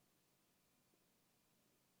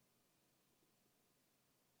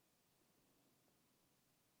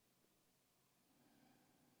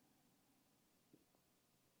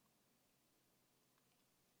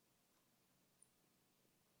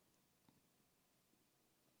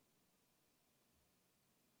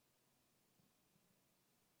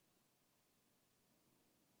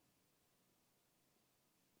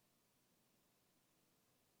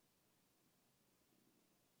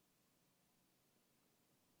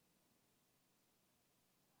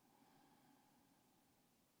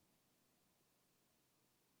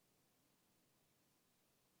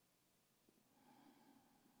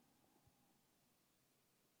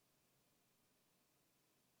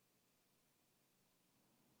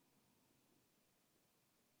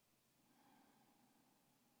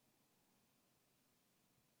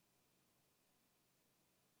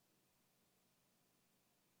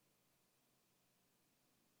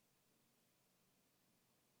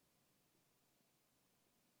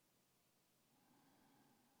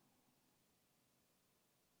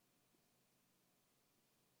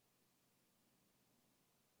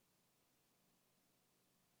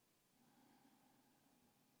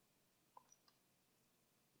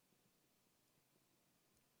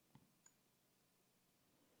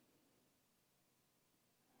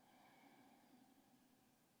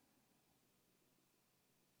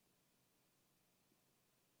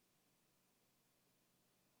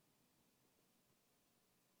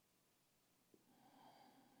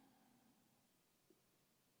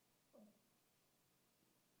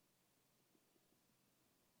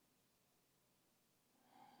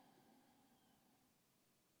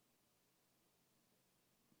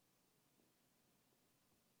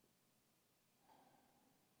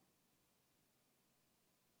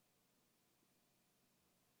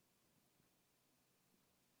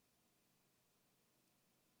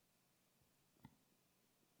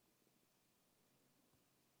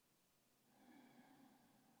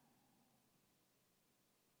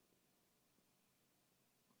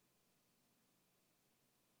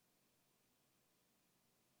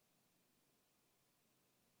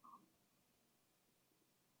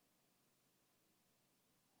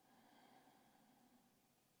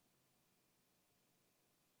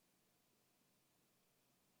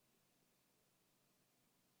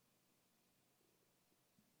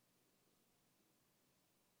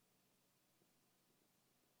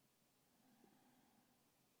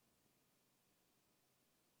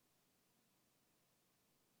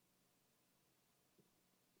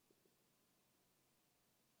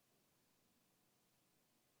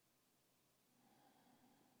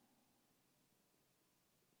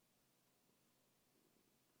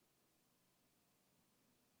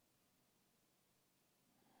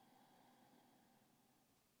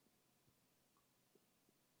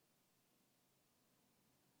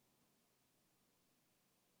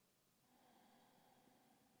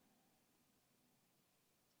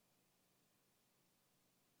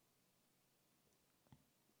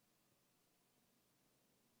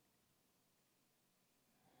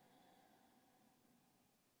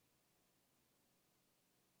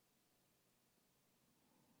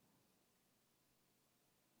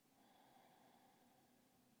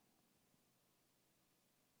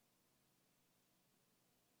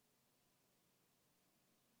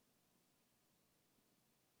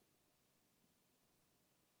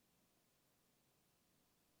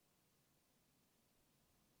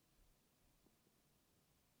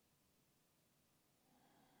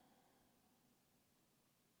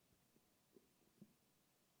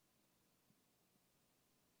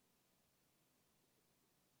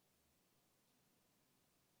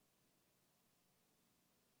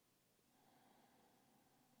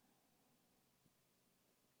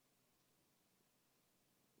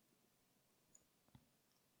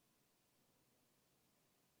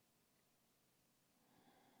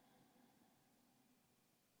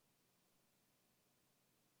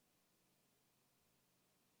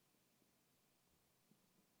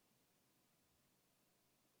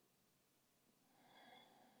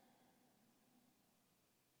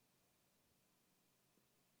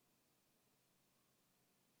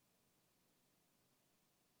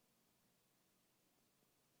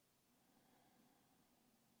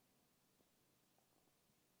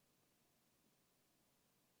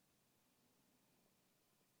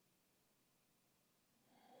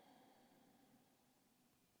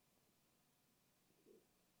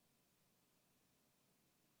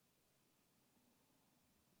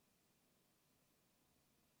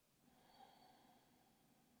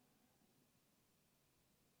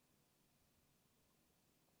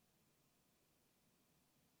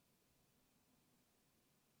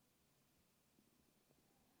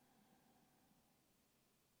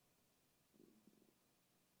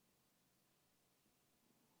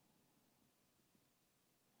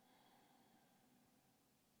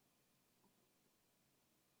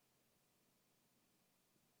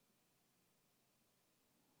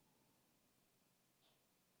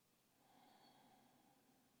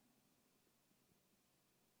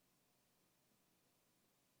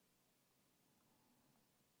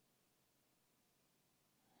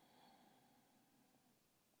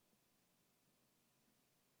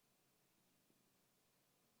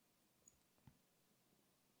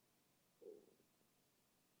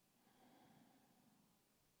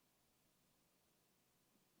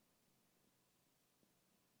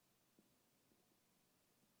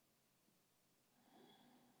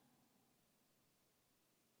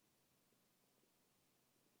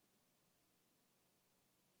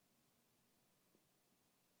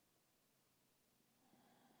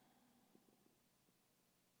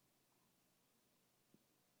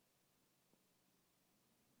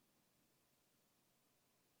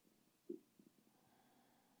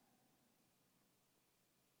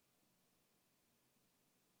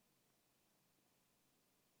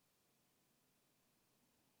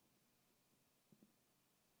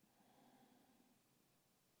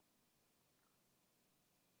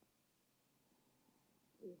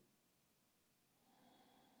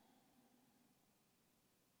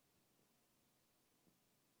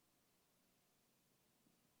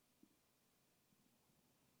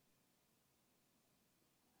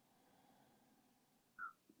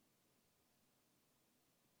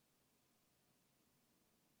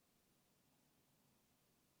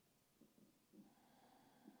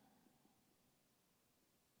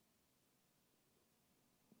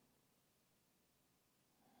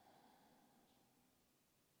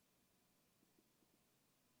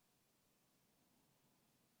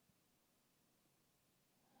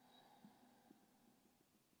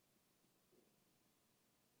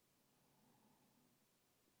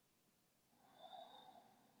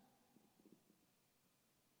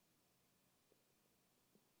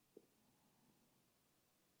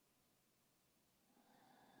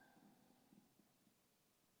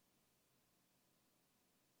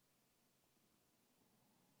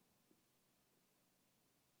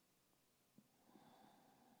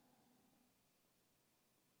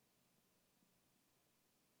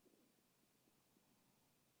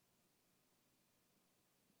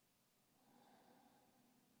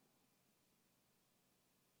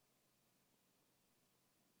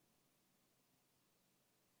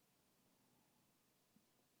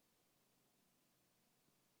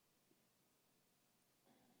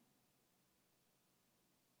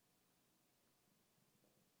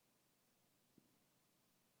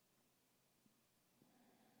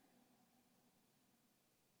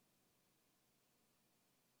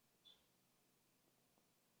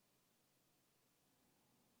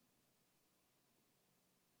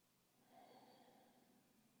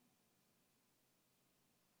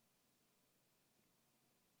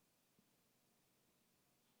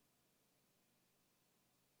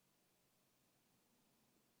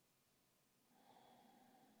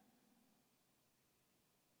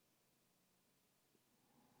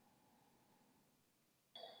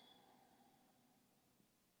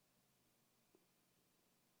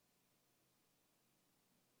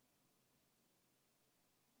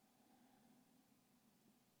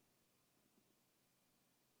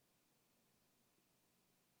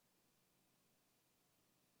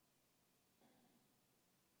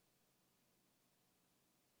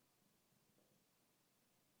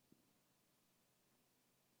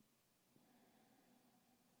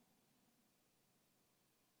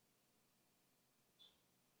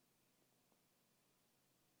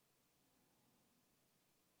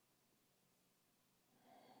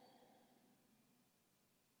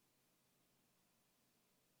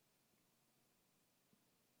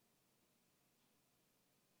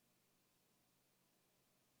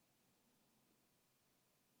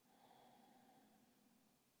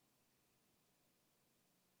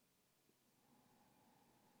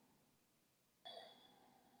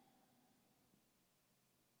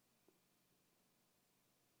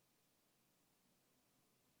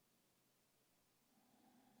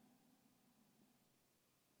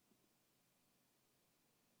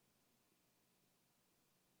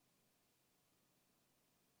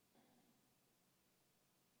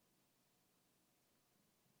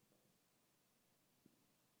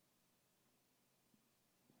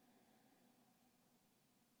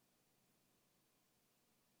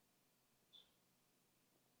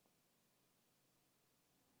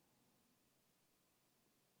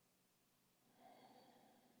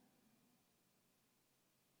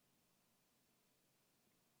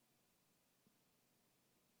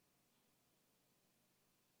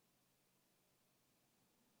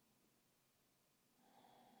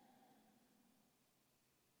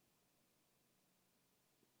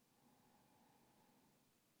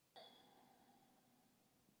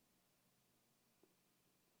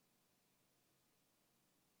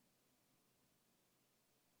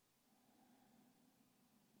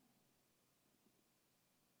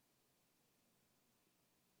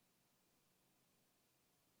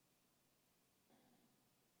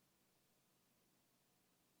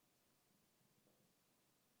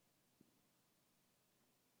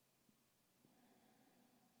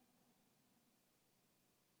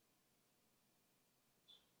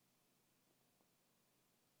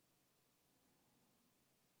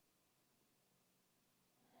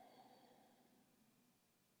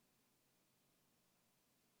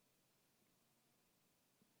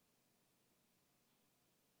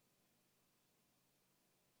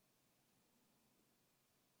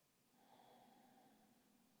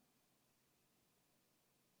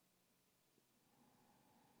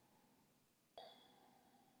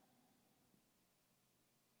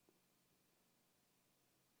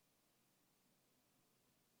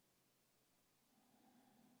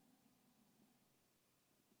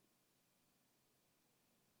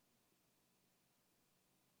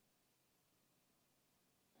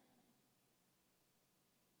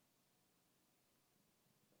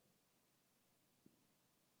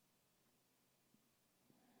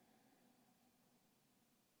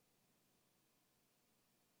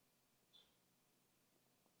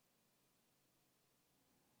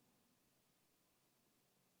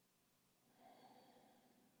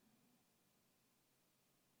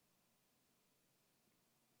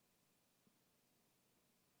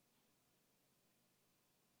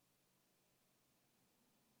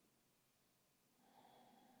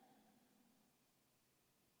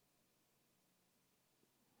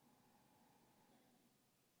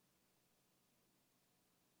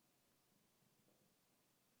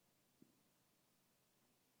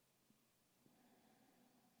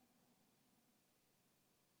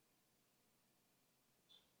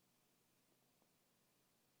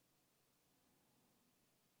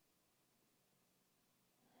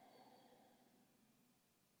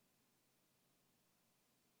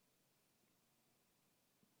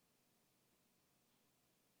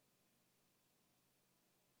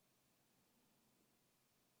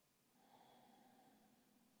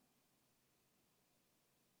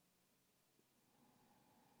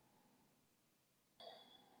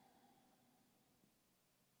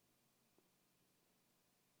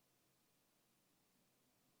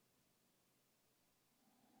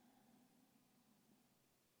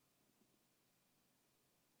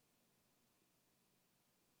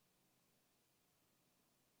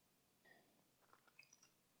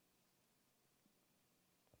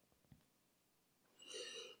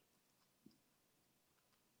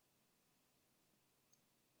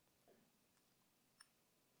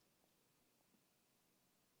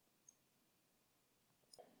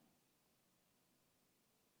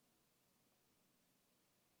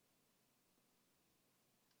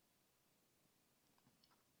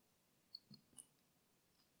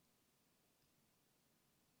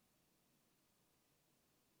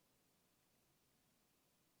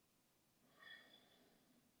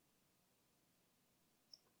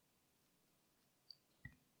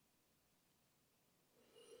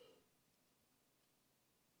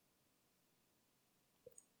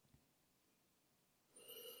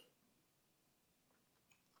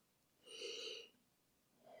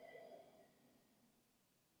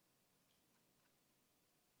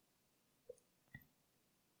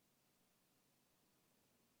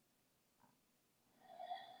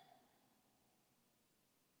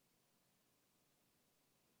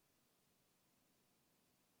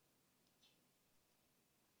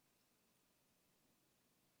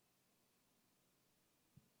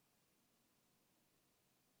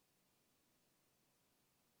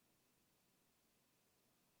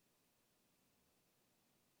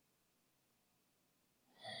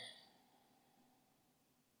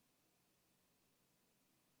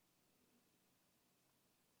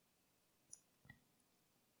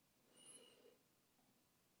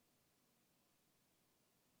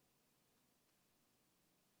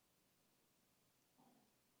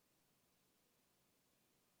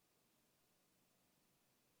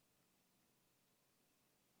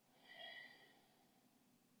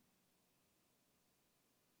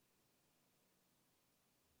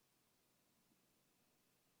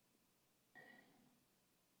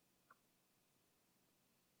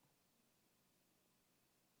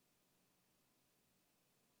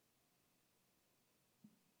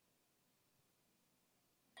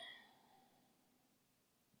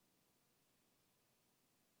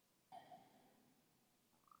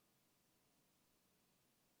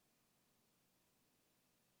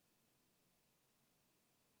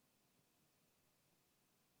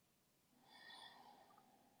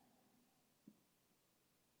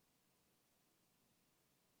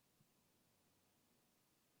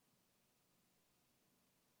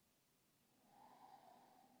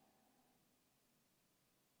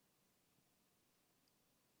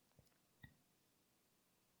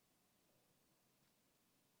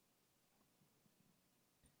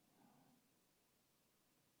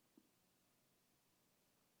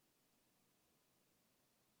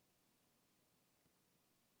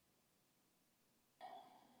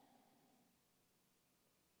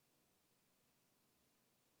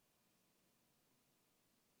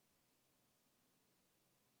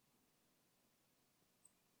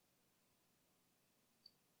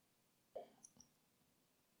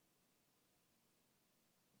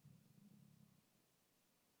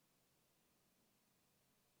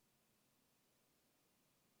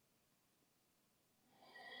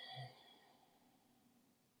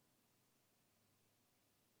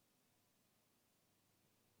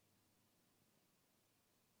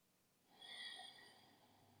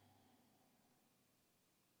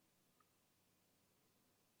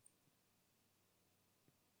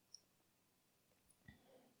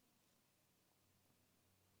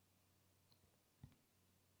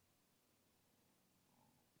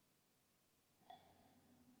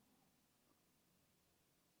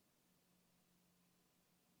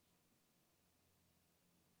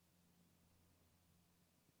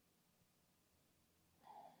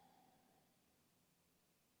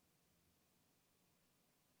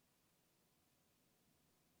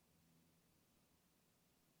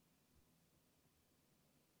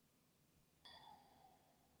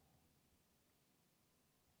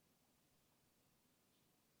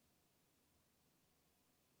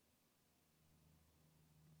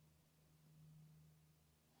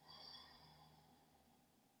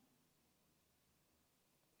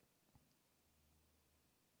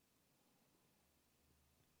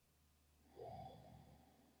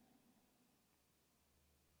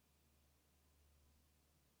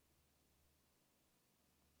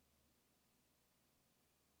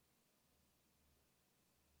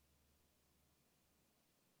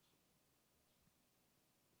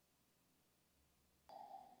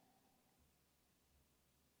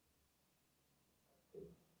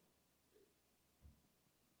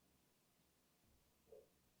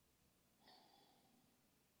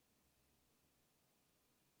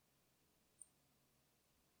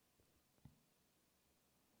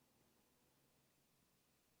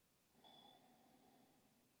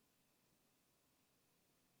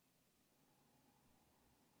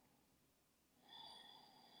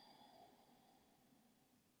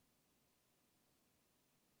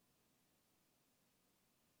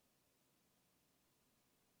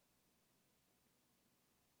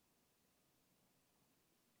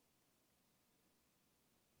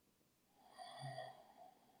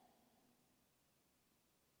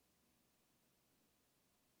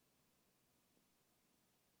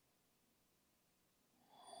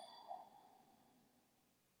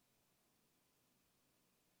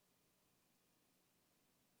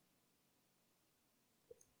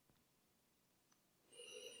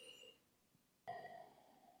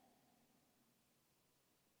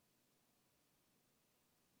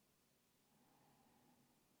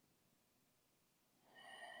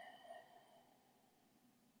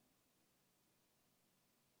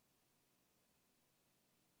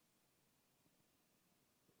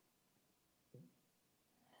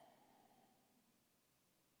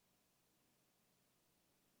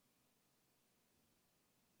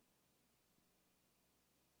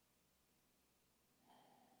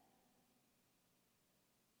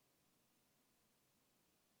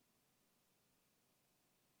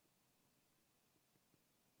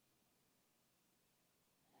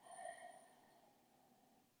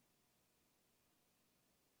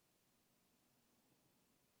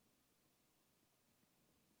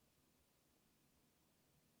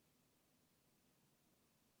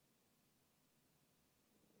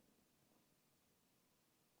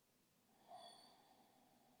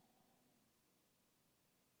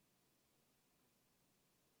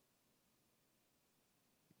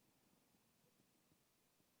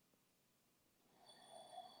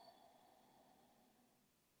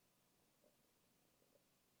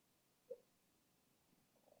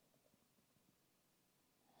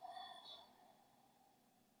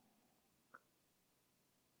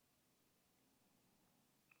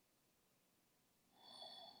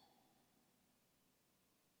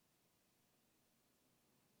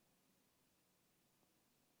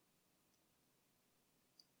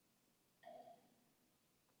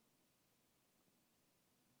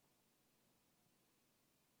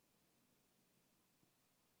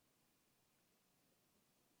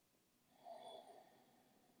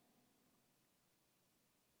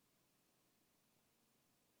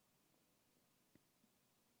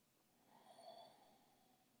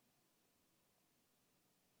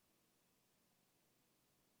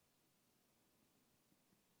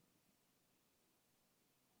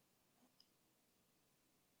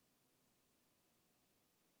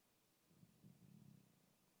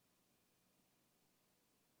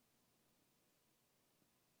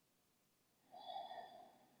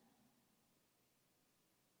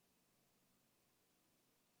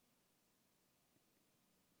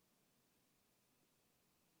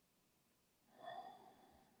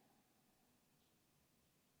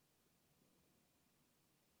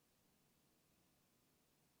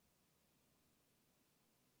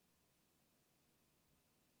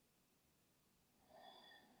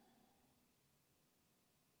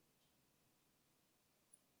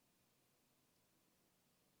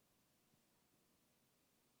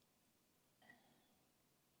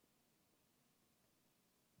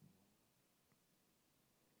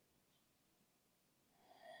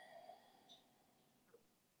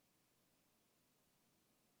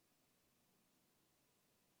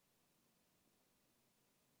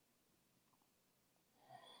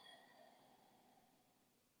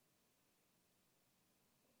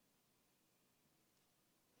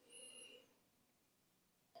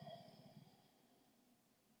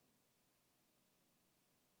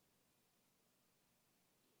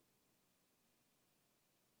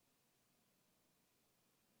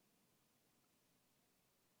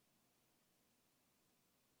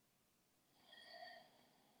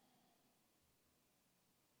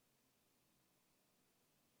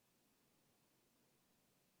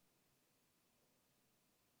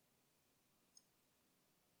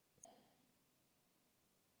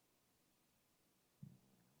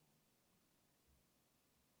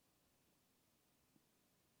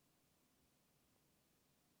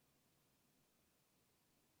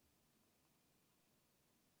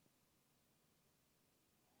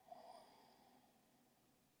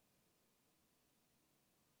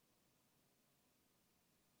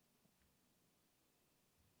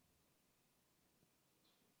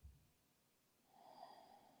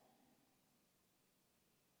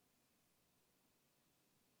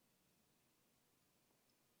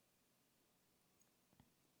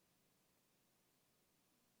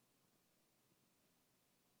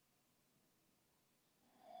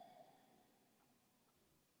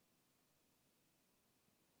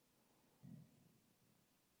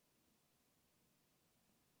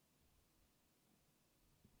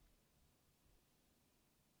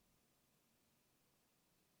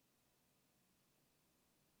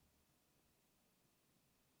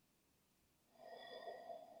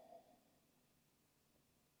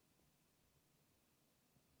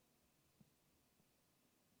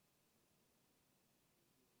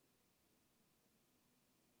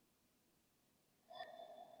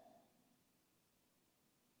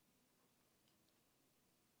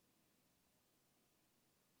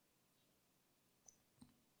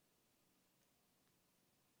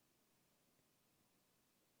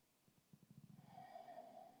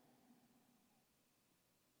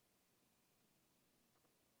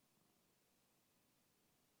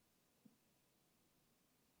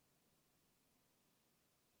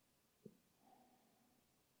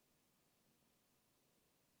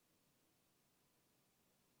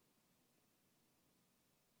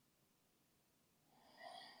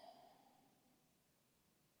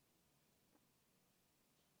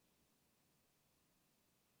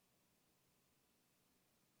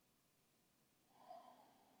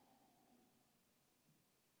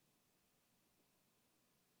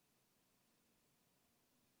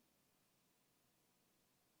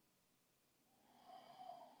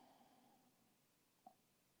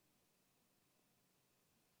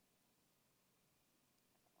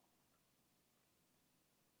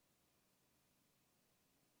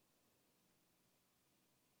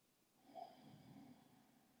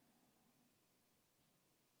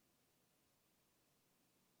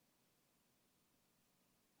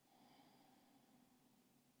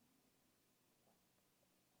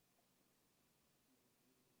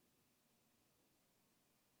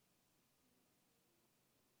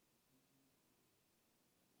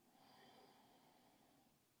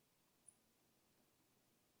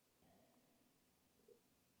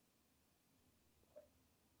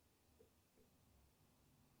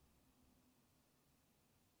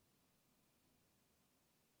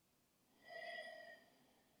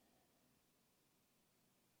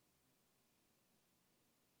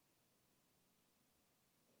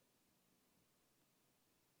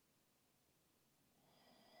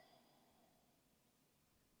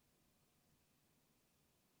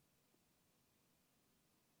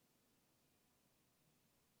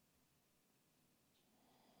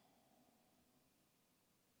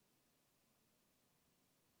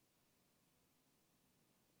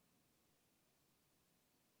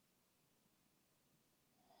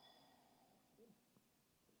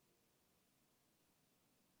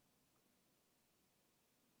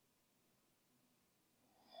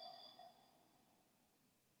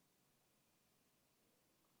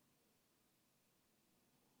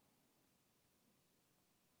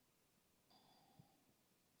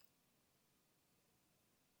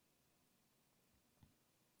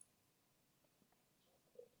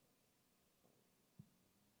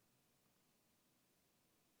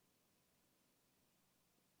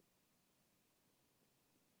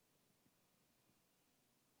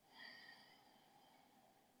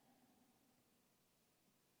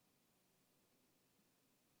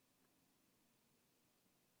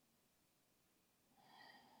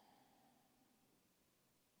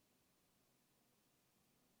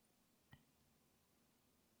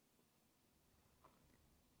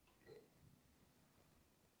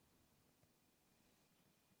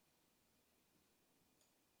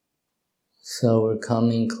 So we're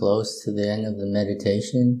coming close to the end of the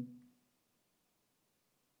meditation.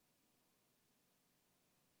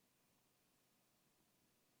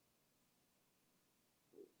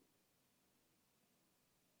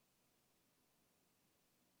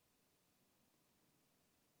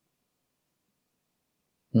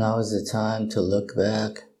 Now is the time to look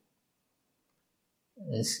back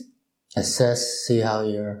and assess, see how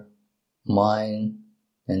your mind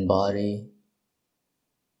and body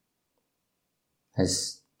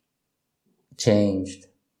has changed.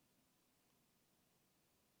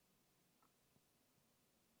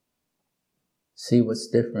 See what's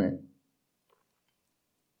different.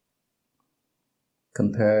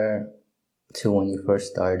 Compare to when you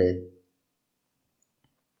first started.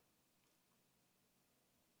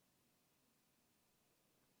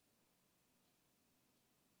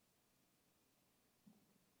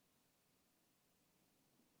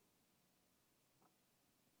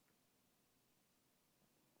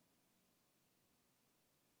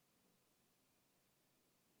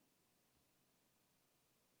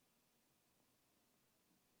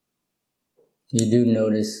 You do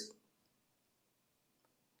notice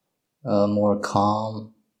more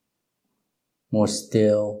calm, more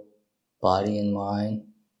still body and mind.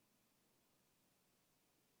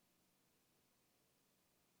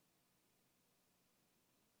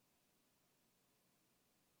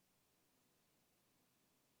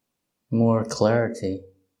 More clarity.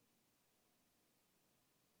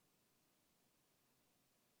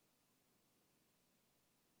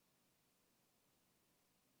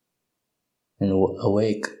 And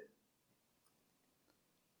awake.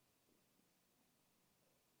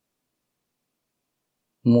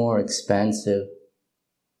 More expansive.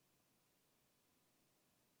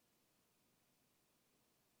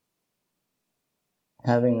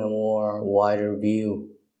 Having a more wider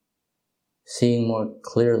view. Seeing more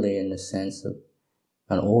clearly in the sense of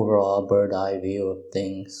an overall bird eye view of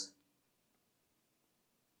things.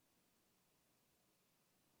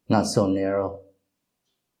 Not so narrow.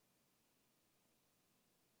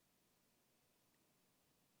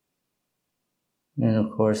 And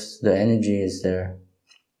of course, the energy is there.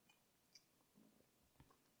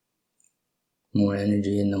 More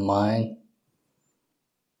energy in the mind.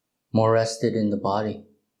 More rested in the body.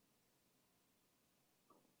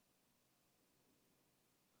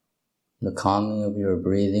 The calming of your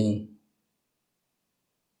breathing.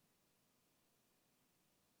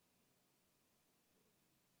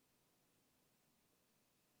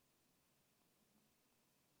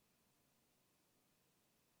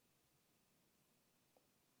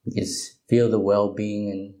 You can feel the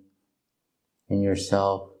well-being in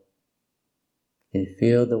yourself. You can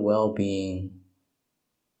feel the well-being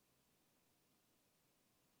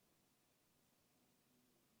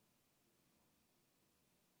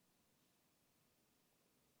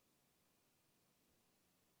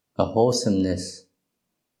a wholesomeness.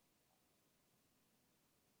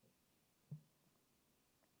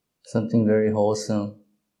 Something very wholesome.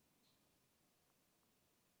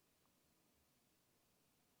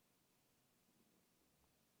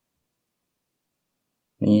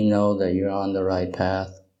 And you know that you're on the right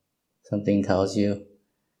path. Something tells you,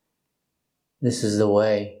 this is the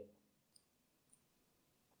way.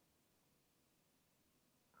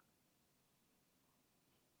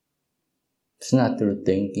 It's not through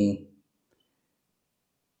thinking,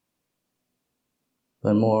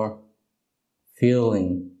 but more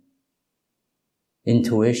feeling,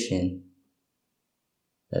 intuition,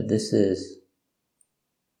 that this is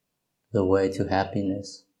the way to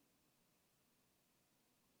happiness.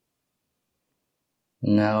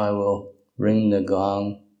 Now I will ring the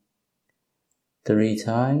gong 3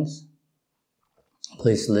 times.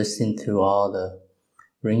 Please listen to all the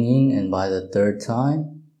ringing, and by the 3rd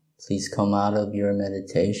time, please come out of your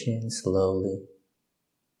meditation slowly.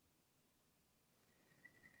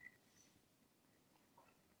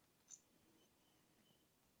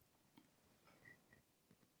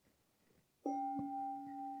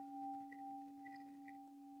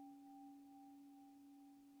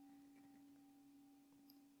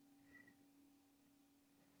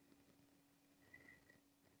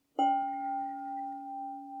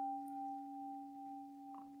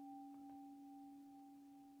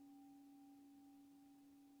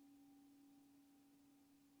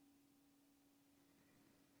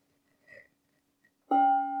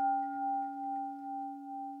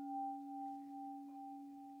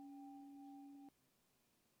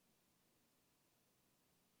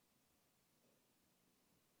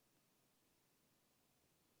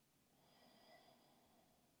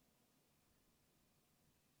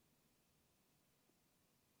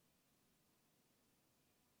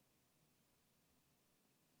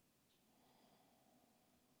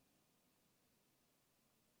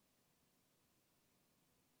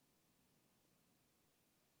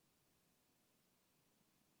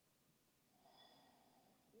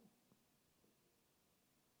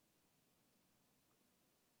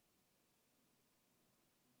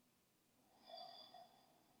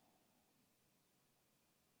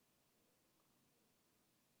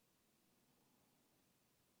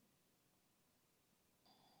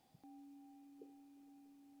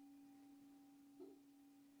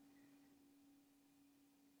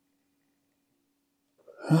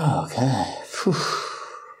 Okay. Whew.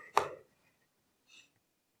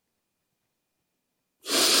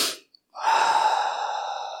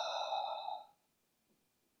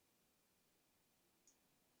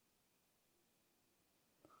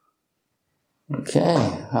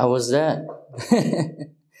 Okay, how was that?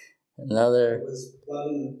 Another. It was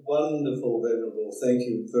wonderful, Venerable. Thank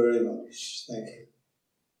you very much. Thank you.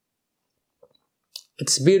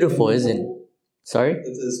 It's beautiful, isn't it? Sorry? It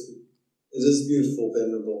is beautiful,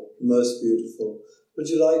 Venerable. Most beautiful. Would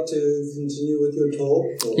you like to continue with your talk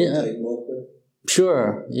or take more questions?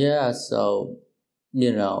 Sure. Yeah. So,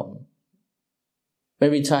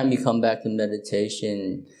 every time you come back to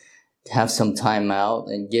meditation, have some time out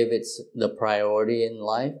and give it the priority in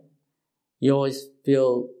life, you always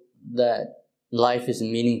feel that life is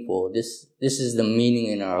meaningful. This is the meaning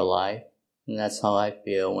in our life. And that's how I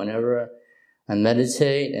feel. Whenever I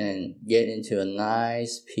meditate and get into a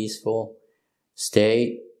nice, peaceful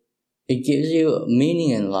state, it gives you a meaning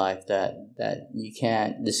in life that you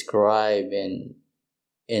can't describe in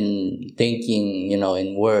thinking,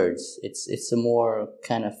 in words. It's a more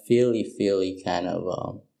kind of feely kind of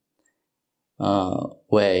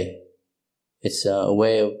way. It's a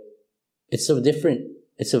way of. It's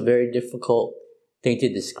a very difficult thing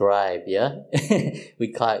to describe. Yeah, we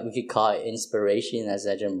could call it inspiration, as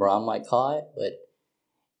Ajahn Brahm might call it, but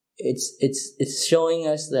it's showing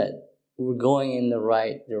us that we're going in the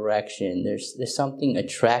right direction. There's something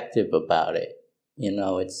attractive about it.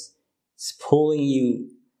 It's pulling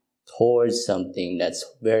you towards something that's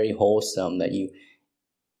very wholesome, that you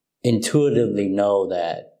intuitively know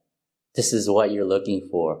that this is what you're looking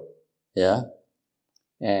for. Yeah.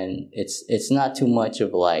 And it's not too much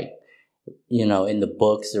of like, in the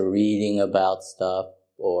books or reading about stuff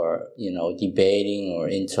or, debating or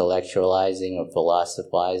intellectualizing or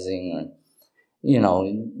philosophizing or,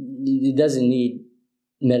 it doesn't need,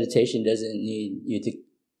 meditation doesn't need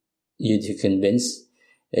you to convince,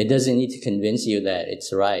 it doesn't need to convince you that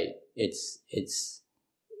it's right. It's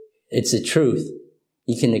the truth.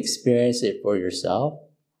 You can experience it for yourself.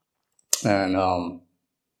 And,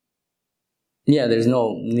 there's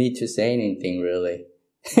no need to say anything really.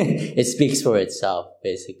 It speaks for itself,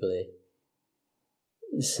 basically.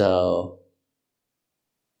 So,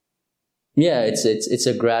 it's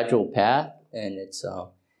a gradual path, and it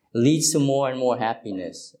leads to more and more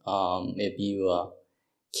happiness. If you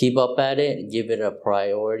keep up at it, give it a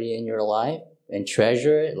priority in your life, and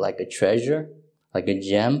treasure it like a treasure, like a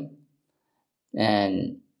gem,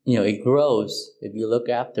 and it grows if you look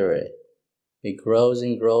after it. It grows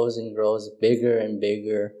and grows and grows, bigger and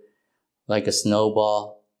bigger, like a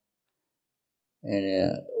snowball.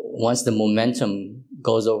 And once the momentum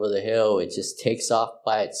goes over the hill, it just takes off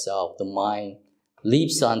by itself. The mind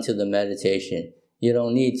leaps onto the meditation. You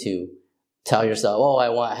don't need to tell yourself,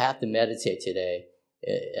 I have to meditate today.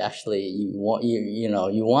 Actually, you want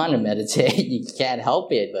to meditate. You can't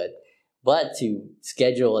help it, but to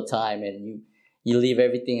schedule a time, and you leave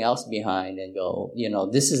everything else behind and go,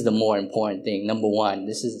 this is the more important thing. Number one,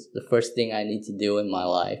 this is the first thing I need to do in my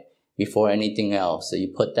life before anything else. So you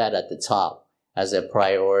put that at the top as a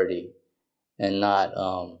priority, and not,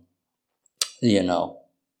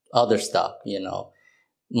 other stuff,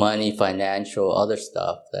 money, financial, other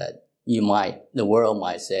stuff that the world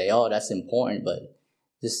might say, that's important, but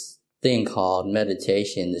this thing called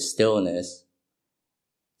meditation, the stillness,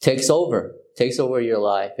 takes over your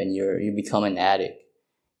life, and you become an addict.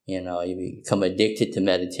 You become addicted to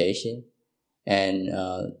meditation, and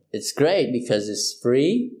it's great because it's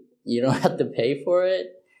free. You don't have to pay for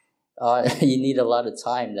it. You need a lot of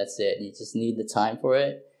time. That's it. You just need the time for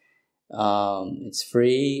it. It's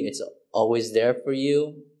free. It's always there for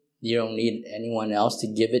you. You don't need anyone else to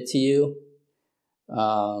give it to you.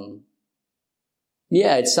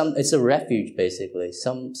 It's a refuge, basically.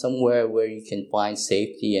 Somewhere where you can find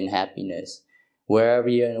safety and happiness. Wherever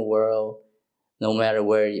you're in the world, no matter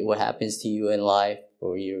what happens to you in life,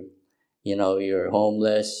 or you're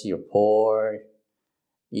homeless, you're poor,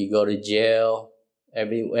 you go to jail,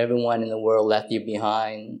 everyone in the world left you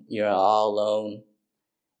behind, you're all alone.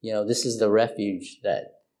 This is the refuge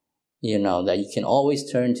that you can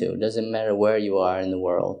always turn to. It doesn't matter where you are in the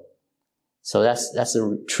world. So that's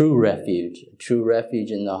a true refuge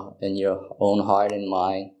in your own heart and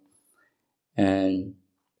mind. And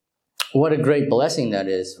what a great blessing that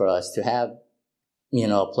is for us to have,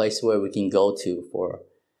 a place where we can go to for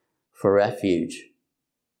refuge,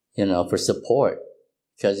 for support.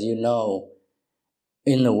 Because, in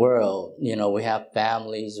the world, we have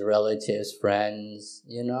families, relatives, friends,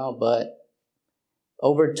 but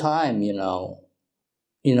over time,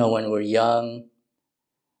 when we're young,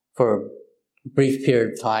 for brief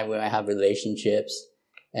period of time we might have relationships,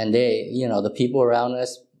 and they, the people around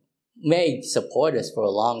us may support us for a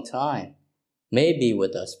long time, may be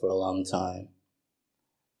with us for a long time.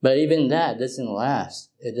 But even that doesn't last.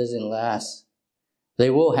 It doesn't last. They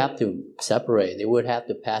will have to separate. They would have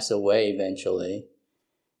to pass away eventually.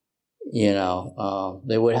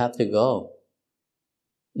 They would have to go.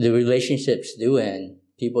 The relationships do end.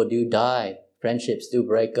 People do die. Friendships do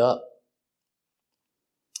break up.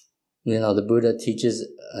 The Buddha teaches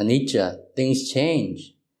anicca. Things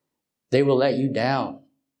change. They will let you down.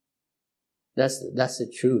 That's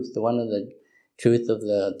the truth. One of the truth of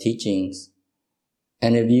the teachings.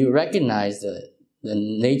 And if you recognize the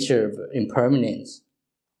nature of impermanence,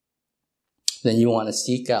 then you want to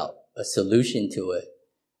seek out a solution to it.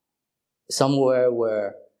 Somewhere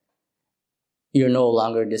where you're no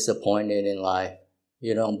longer disappointed in life.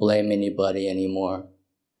 You don't blame anybody anymore.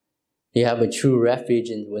 You have a true refuge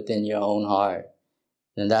within your own heart.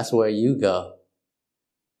 And that's where you go.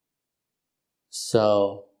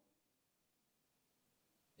 So,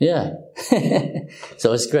 yeah.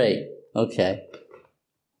 So it's great. Okay.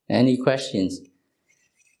 Any questions?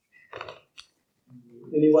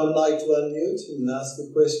 Anyone like to unmute and ask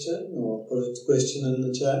a question or put a question in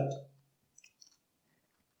the chat?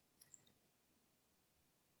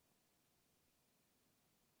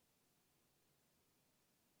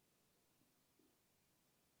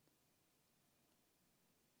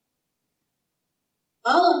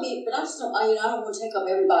 I'll unmute, but I don't want to take up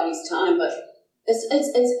everybody's time, but it's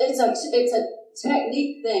a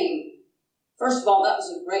technique thing. First of all, that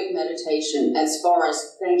was a great meditation as far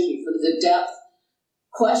as thank you for the depth.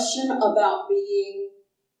 Question about being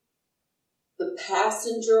the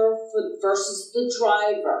passenger versus the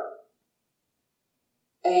driver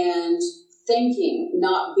and thinking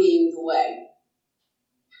not being the way.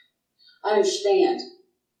 I understand.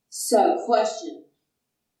 So, question.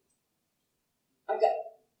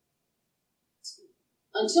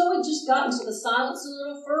 Until we just got into the silence a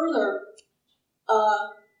little further,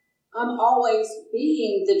 I'm always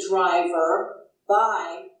being the driver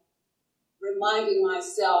by reminding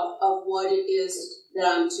myself of what it is that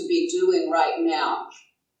I'm to be doing right now.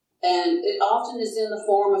 And it often is in the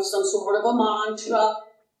form of some sort of a mantra,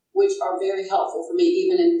 which are very helpful for me,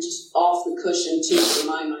 even in just off the cushion too, to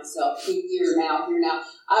remind myself, here now, here now.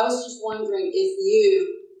 I was just wondering if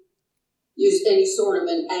you use any sort of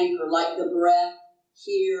an anchor, like the breath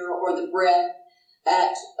here or the breath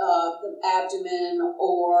at the abdomen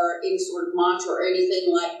or any sort of mantra or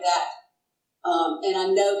anything like that. And I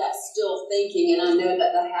know that's still thinking, and I know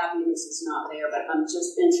that the happiness is not there, but I'm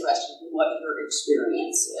just interested in what your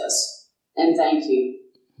experience is. And thank you.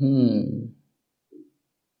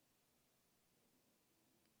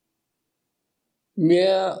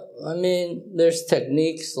 Yeah, I mean, there's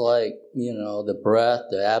techniques like, the breath,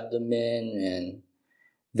 the abdomen, and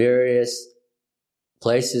various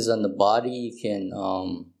places on the body you can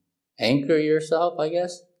anchor yourself, I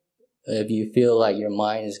guess, if you feel like your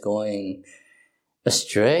mind is going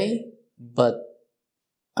astray. But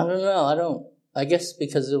I don't know, I guess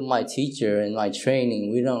because of my teacher and my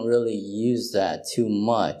training, we don't really use that too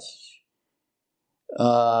much.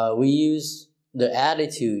 We use the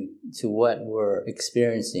attitude to what we're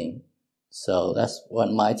experiencing. So that's what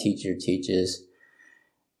my teacher teaches.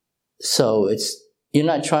 So you're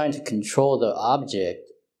not trying to control the object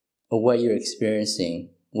of what you're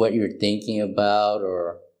experiencing, what you're thinking about,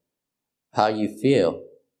 or how you feel.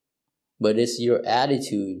 But it's your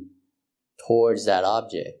attitude towards that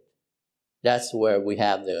object. That's where we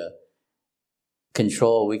have the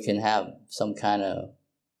control. We can have some kind of,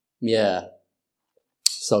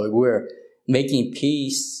 So if we're making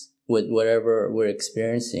peace with whatever we're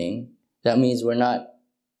experiencing, that means we're not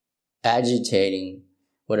agitating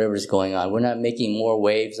whatever's going on. We're not making more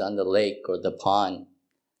waves on the lake or the pond.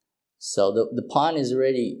 So the pond is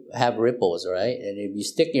already have ripples, right? And if you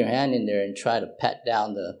stick your hand in there and try to pat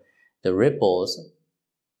down the ripples,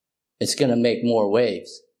 it's going to make more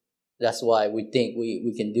waves. That's why we think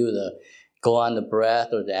we can go on the breath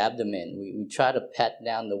or the abdomen. We try to pat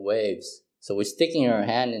down the waves. So we're sticking our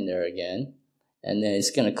hand in there again, and then it's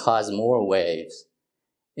going to cause more waves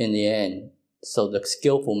in the end. So the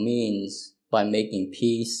skillful means by making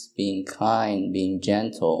peace, being kind, being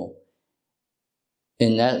gentle.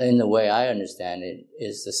 In the way I understand it,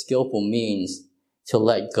 is the skillful means to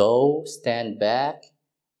let go, stand back,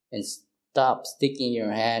 and stop sticking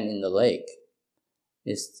your hand in the lake.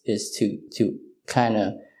 Is to kind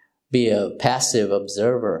of be a passive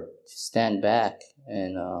observer, to stand back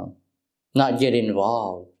and not get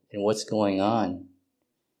involved in what's going on.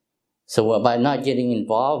 So by not getting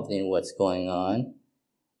involved in what's going on,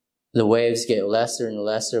 the waves get lesser and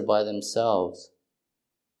lesser by themselves.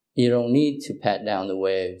 You don't need to pat down the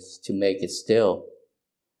waves to make it still.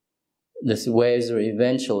 The waves will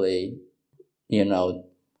eventually,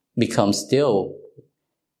 become still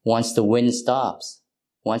once the wind stops.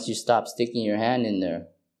 Once you stop sticking your hand in there.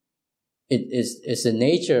 It's the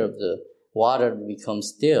nature of the water to become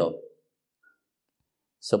still.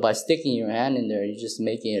 So by sticking your hand in there, you're just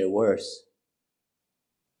making it worse.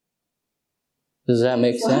 Does that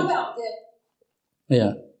make sense? How about that?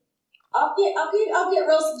 Yeah. I'll get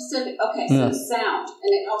real specific. Okay, so the sound,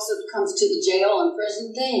 and it also comes to the jail and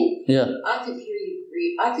prison thing. Yeah. I could hear you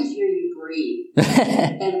breathe,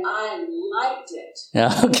 and I liked it.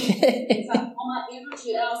 Okay. In fact, all my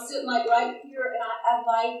energy, and I was sitting like right here, and I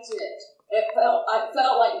liked it. I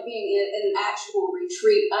felt like being in an actual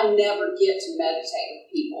retreat. I never get to meditate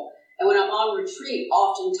with people, and when I'm on retreat,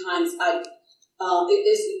 oftentimes it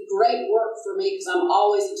is great work for me because I'm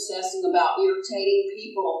always obsessing about irritating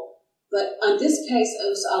people. But in this case, it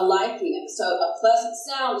was liking it. So a pleasant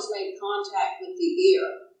sound has made contact with the ear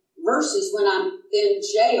versus when I'm in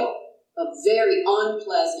jail, a very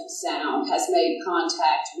unpleasant sound has made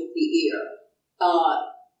contact with the ear.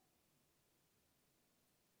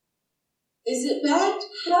 Is it bad to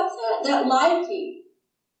have that liking?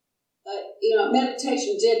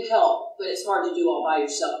 Meditation did help, but it's hard to do all by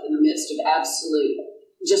yourself in the midst of absolute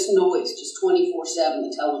just noise, just 24/7.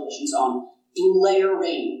 The television's on,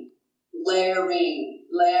 blaring.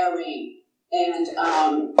 And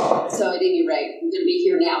so at any rate, I'm going to be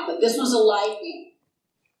here now. But this was a liking.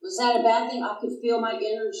 Was that a bad thing? I could feel my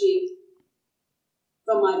energy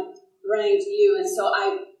from my brain to you. And so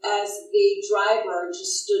I, as the driver,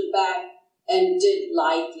 just stood back and did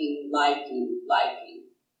liking.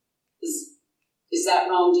 Is that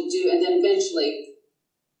wrong to do? And then eventually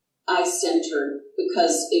I centered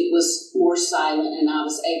because it was more silent and I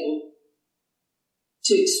was able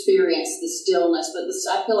to experience the stillness. But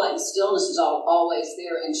I feel like the stillness is always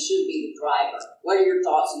there and should be the driver. What are your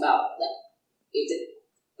thoughts about that?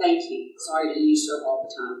 Thank you. Sorry to usurp all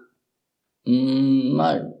the time.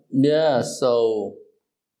 Yeah, so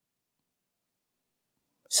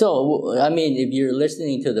I mean, if you're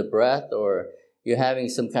listening to the breath or you're having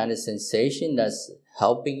some kind of sensation that's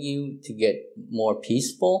helping you to get more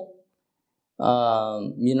peaceful, I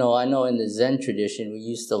know in the Zen tradition, we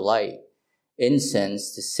used to light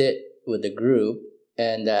incense to sit with the group,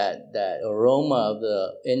 and that aroma of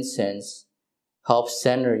the incense helps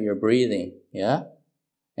center your breathing, yeah?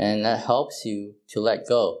 And that helps you to let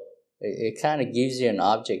go. It kind of gives you an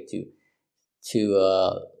object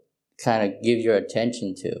to kind of give your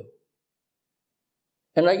attention to.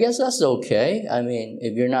 And I guess that's okay. I mean,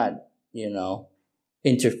 if you're not,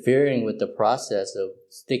 interfering with the process of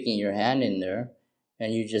sticking your hand in there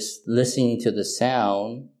and you're just listening to the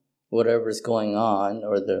sound, whatever's going on,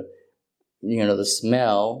 or the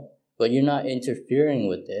smell, but you're not interfering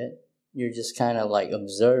with it. You're just kind of like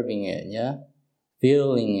observing it, yeah?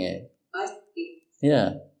 Feeling it. I see.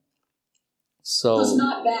 Yeah. So it's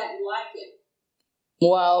not bad to like it.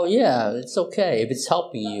 Well, yeah, it's okay if it's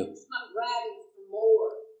helping you. It's not grabbing for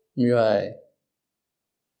more. Right.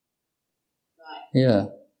 Yeah.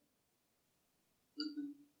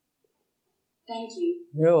 Thank you.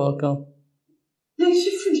 You're welcome. Thank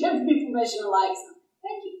you for giving me permission to like something.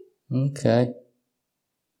 Thank you. Okay.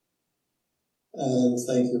 And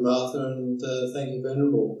thank you, Martha, and thank you,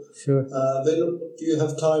 Venerable. Sure. Venerable, do you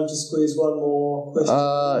have time to squeeze one more question?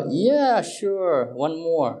 Yeah, sure. One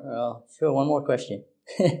more. Sure, one more question.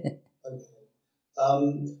 Okay.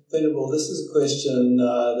 Venerable, this is a question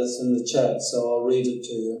that's in the chat, so I'll read it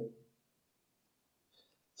to you.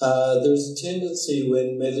 There's a tendency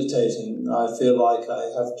when meditating, I feel like I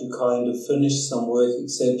have to kind of finish some work,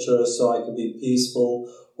 etc., so I can be peaceful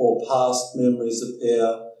or past memories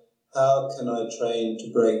appear. How can I train to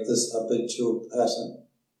break this habitual pattern?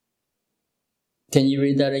 Can you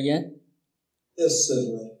read that again? Yes,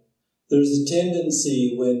 certainly. There is a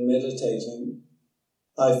tendency when meditating,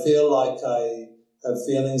 I feel like I have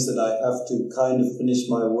feelings that I have to kind of finish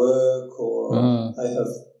my work, or I have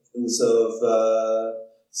things of...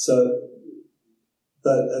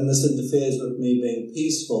 and this interferes with me being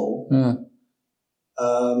peaceful.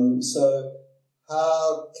 So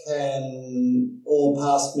how can all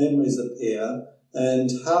past memories appear, and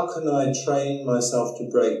how can I train myself to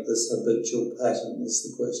break this habitual pattern is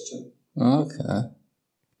the question. Okay.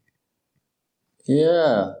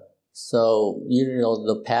 Yeah. So,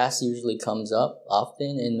 the past usually comes up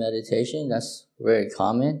often in meditation. That's very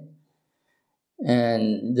common.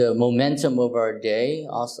 And the momentum of our day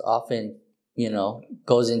also often,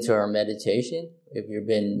 goes into our meditation. if you've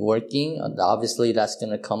been working, obviously that's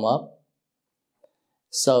going to come up.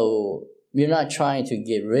 So you're not trying to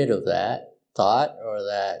get rid of that thought or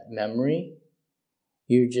that memory.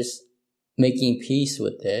 You're just making peace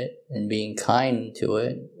with it and being kind to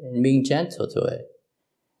it and being gentle to it.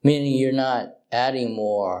 Meaning you're not adding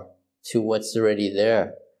more to what's already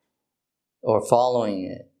there or following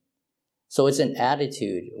it. So it's an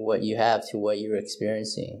attitude, what you have to what you're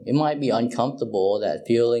experiencing. It might be uncomfortable, that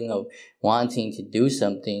feeling of wanting to do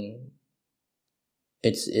something.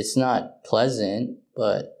 It's not pleasant,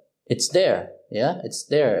 but it's there. Yeah, it's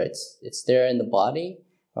there. It's there in the body,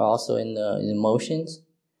 or also in the emotions.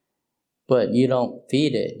 But you don't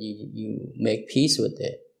feed it. You make peace with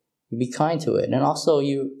it. You be kind to it, and also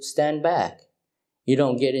you stand back. You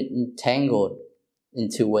don't get entangled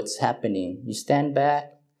into what's happening. You stand back.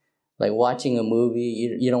 Like watching a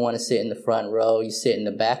movie, you don't want to sit in the front row, you sit in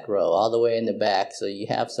the back row, all the way in the back, so you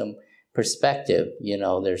have some perspective,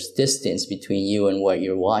 there's distance between you and what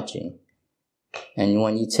you're watching. And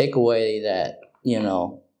when you take away that,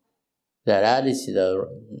 that attitude,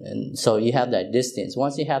 and so you have that distance.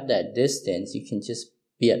 Once you have that distance, you can just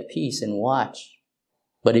be at peace and watch.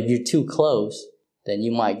 But if you're too close, then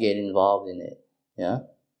you might get involved in it, yeah?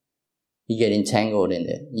 You get entangled in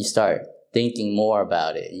it. You start thinking more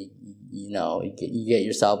about it. You get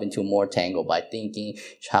yourself into more tangle by thinking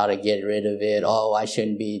how to get rid of it. Oh, I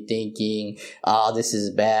shouldn't be thinking. Oh, this is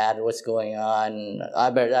bad. What's going on?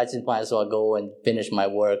 I just might as well go and finish my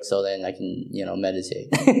work so then I can,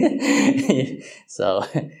 meditate. So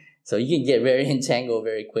you can get very entangled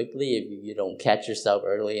very quickly if you don't catch yourself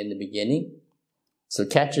early in the beginning. So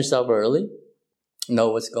catch yourself early.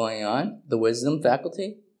 Know what's going on. The wisdom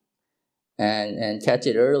faculty. And catch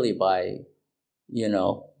it early by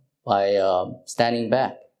standing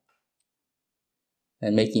back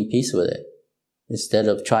and making peace with it instead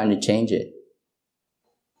of trying to change it.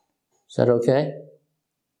 Is that okay?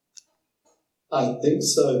 I think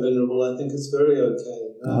so, Venerable. I think it's very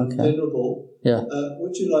okay. Okay. Venerable, yeah.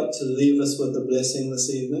 Would you like to leave us with a blessing this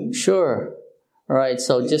evening? Sure. All right,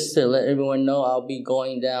 so just to let everyone know, I'll be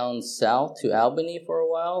going down south to Albany for a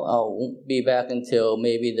while. I won't be back until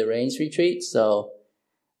maybe the rains retreat. So,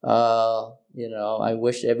 I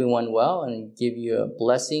wish everyone well and give you a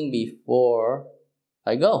blessing before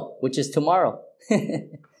I go, which is tomorrow.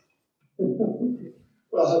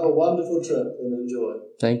 Well, have a wonderful trip and enjoy.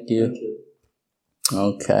 Thank you. Thank you.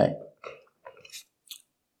 Okay.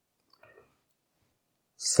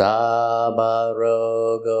 Sabba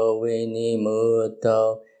rogo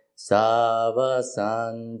vinimutto, sabba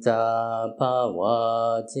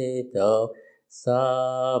santapavajito,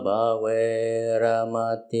 sabba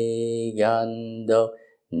veramati yando,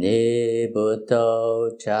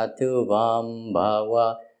 nibbutto chatuvam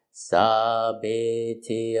bhava,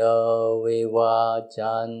 sabbitiyo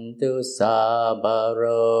vivajantu, sabba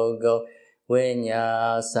rogo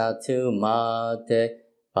vinyasatu mate,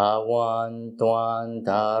 Pawan tuan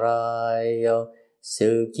tarayo,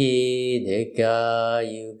 suki deka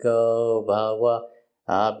yugo bawa,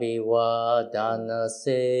 abhiwadana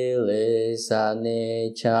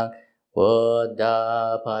silisane chang,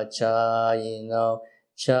 Buddha pachayino,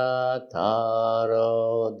 chataro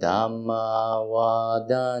dhamma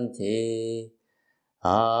vadanti,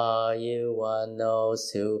 ayuwano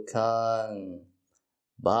sukhang,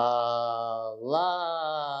 balang.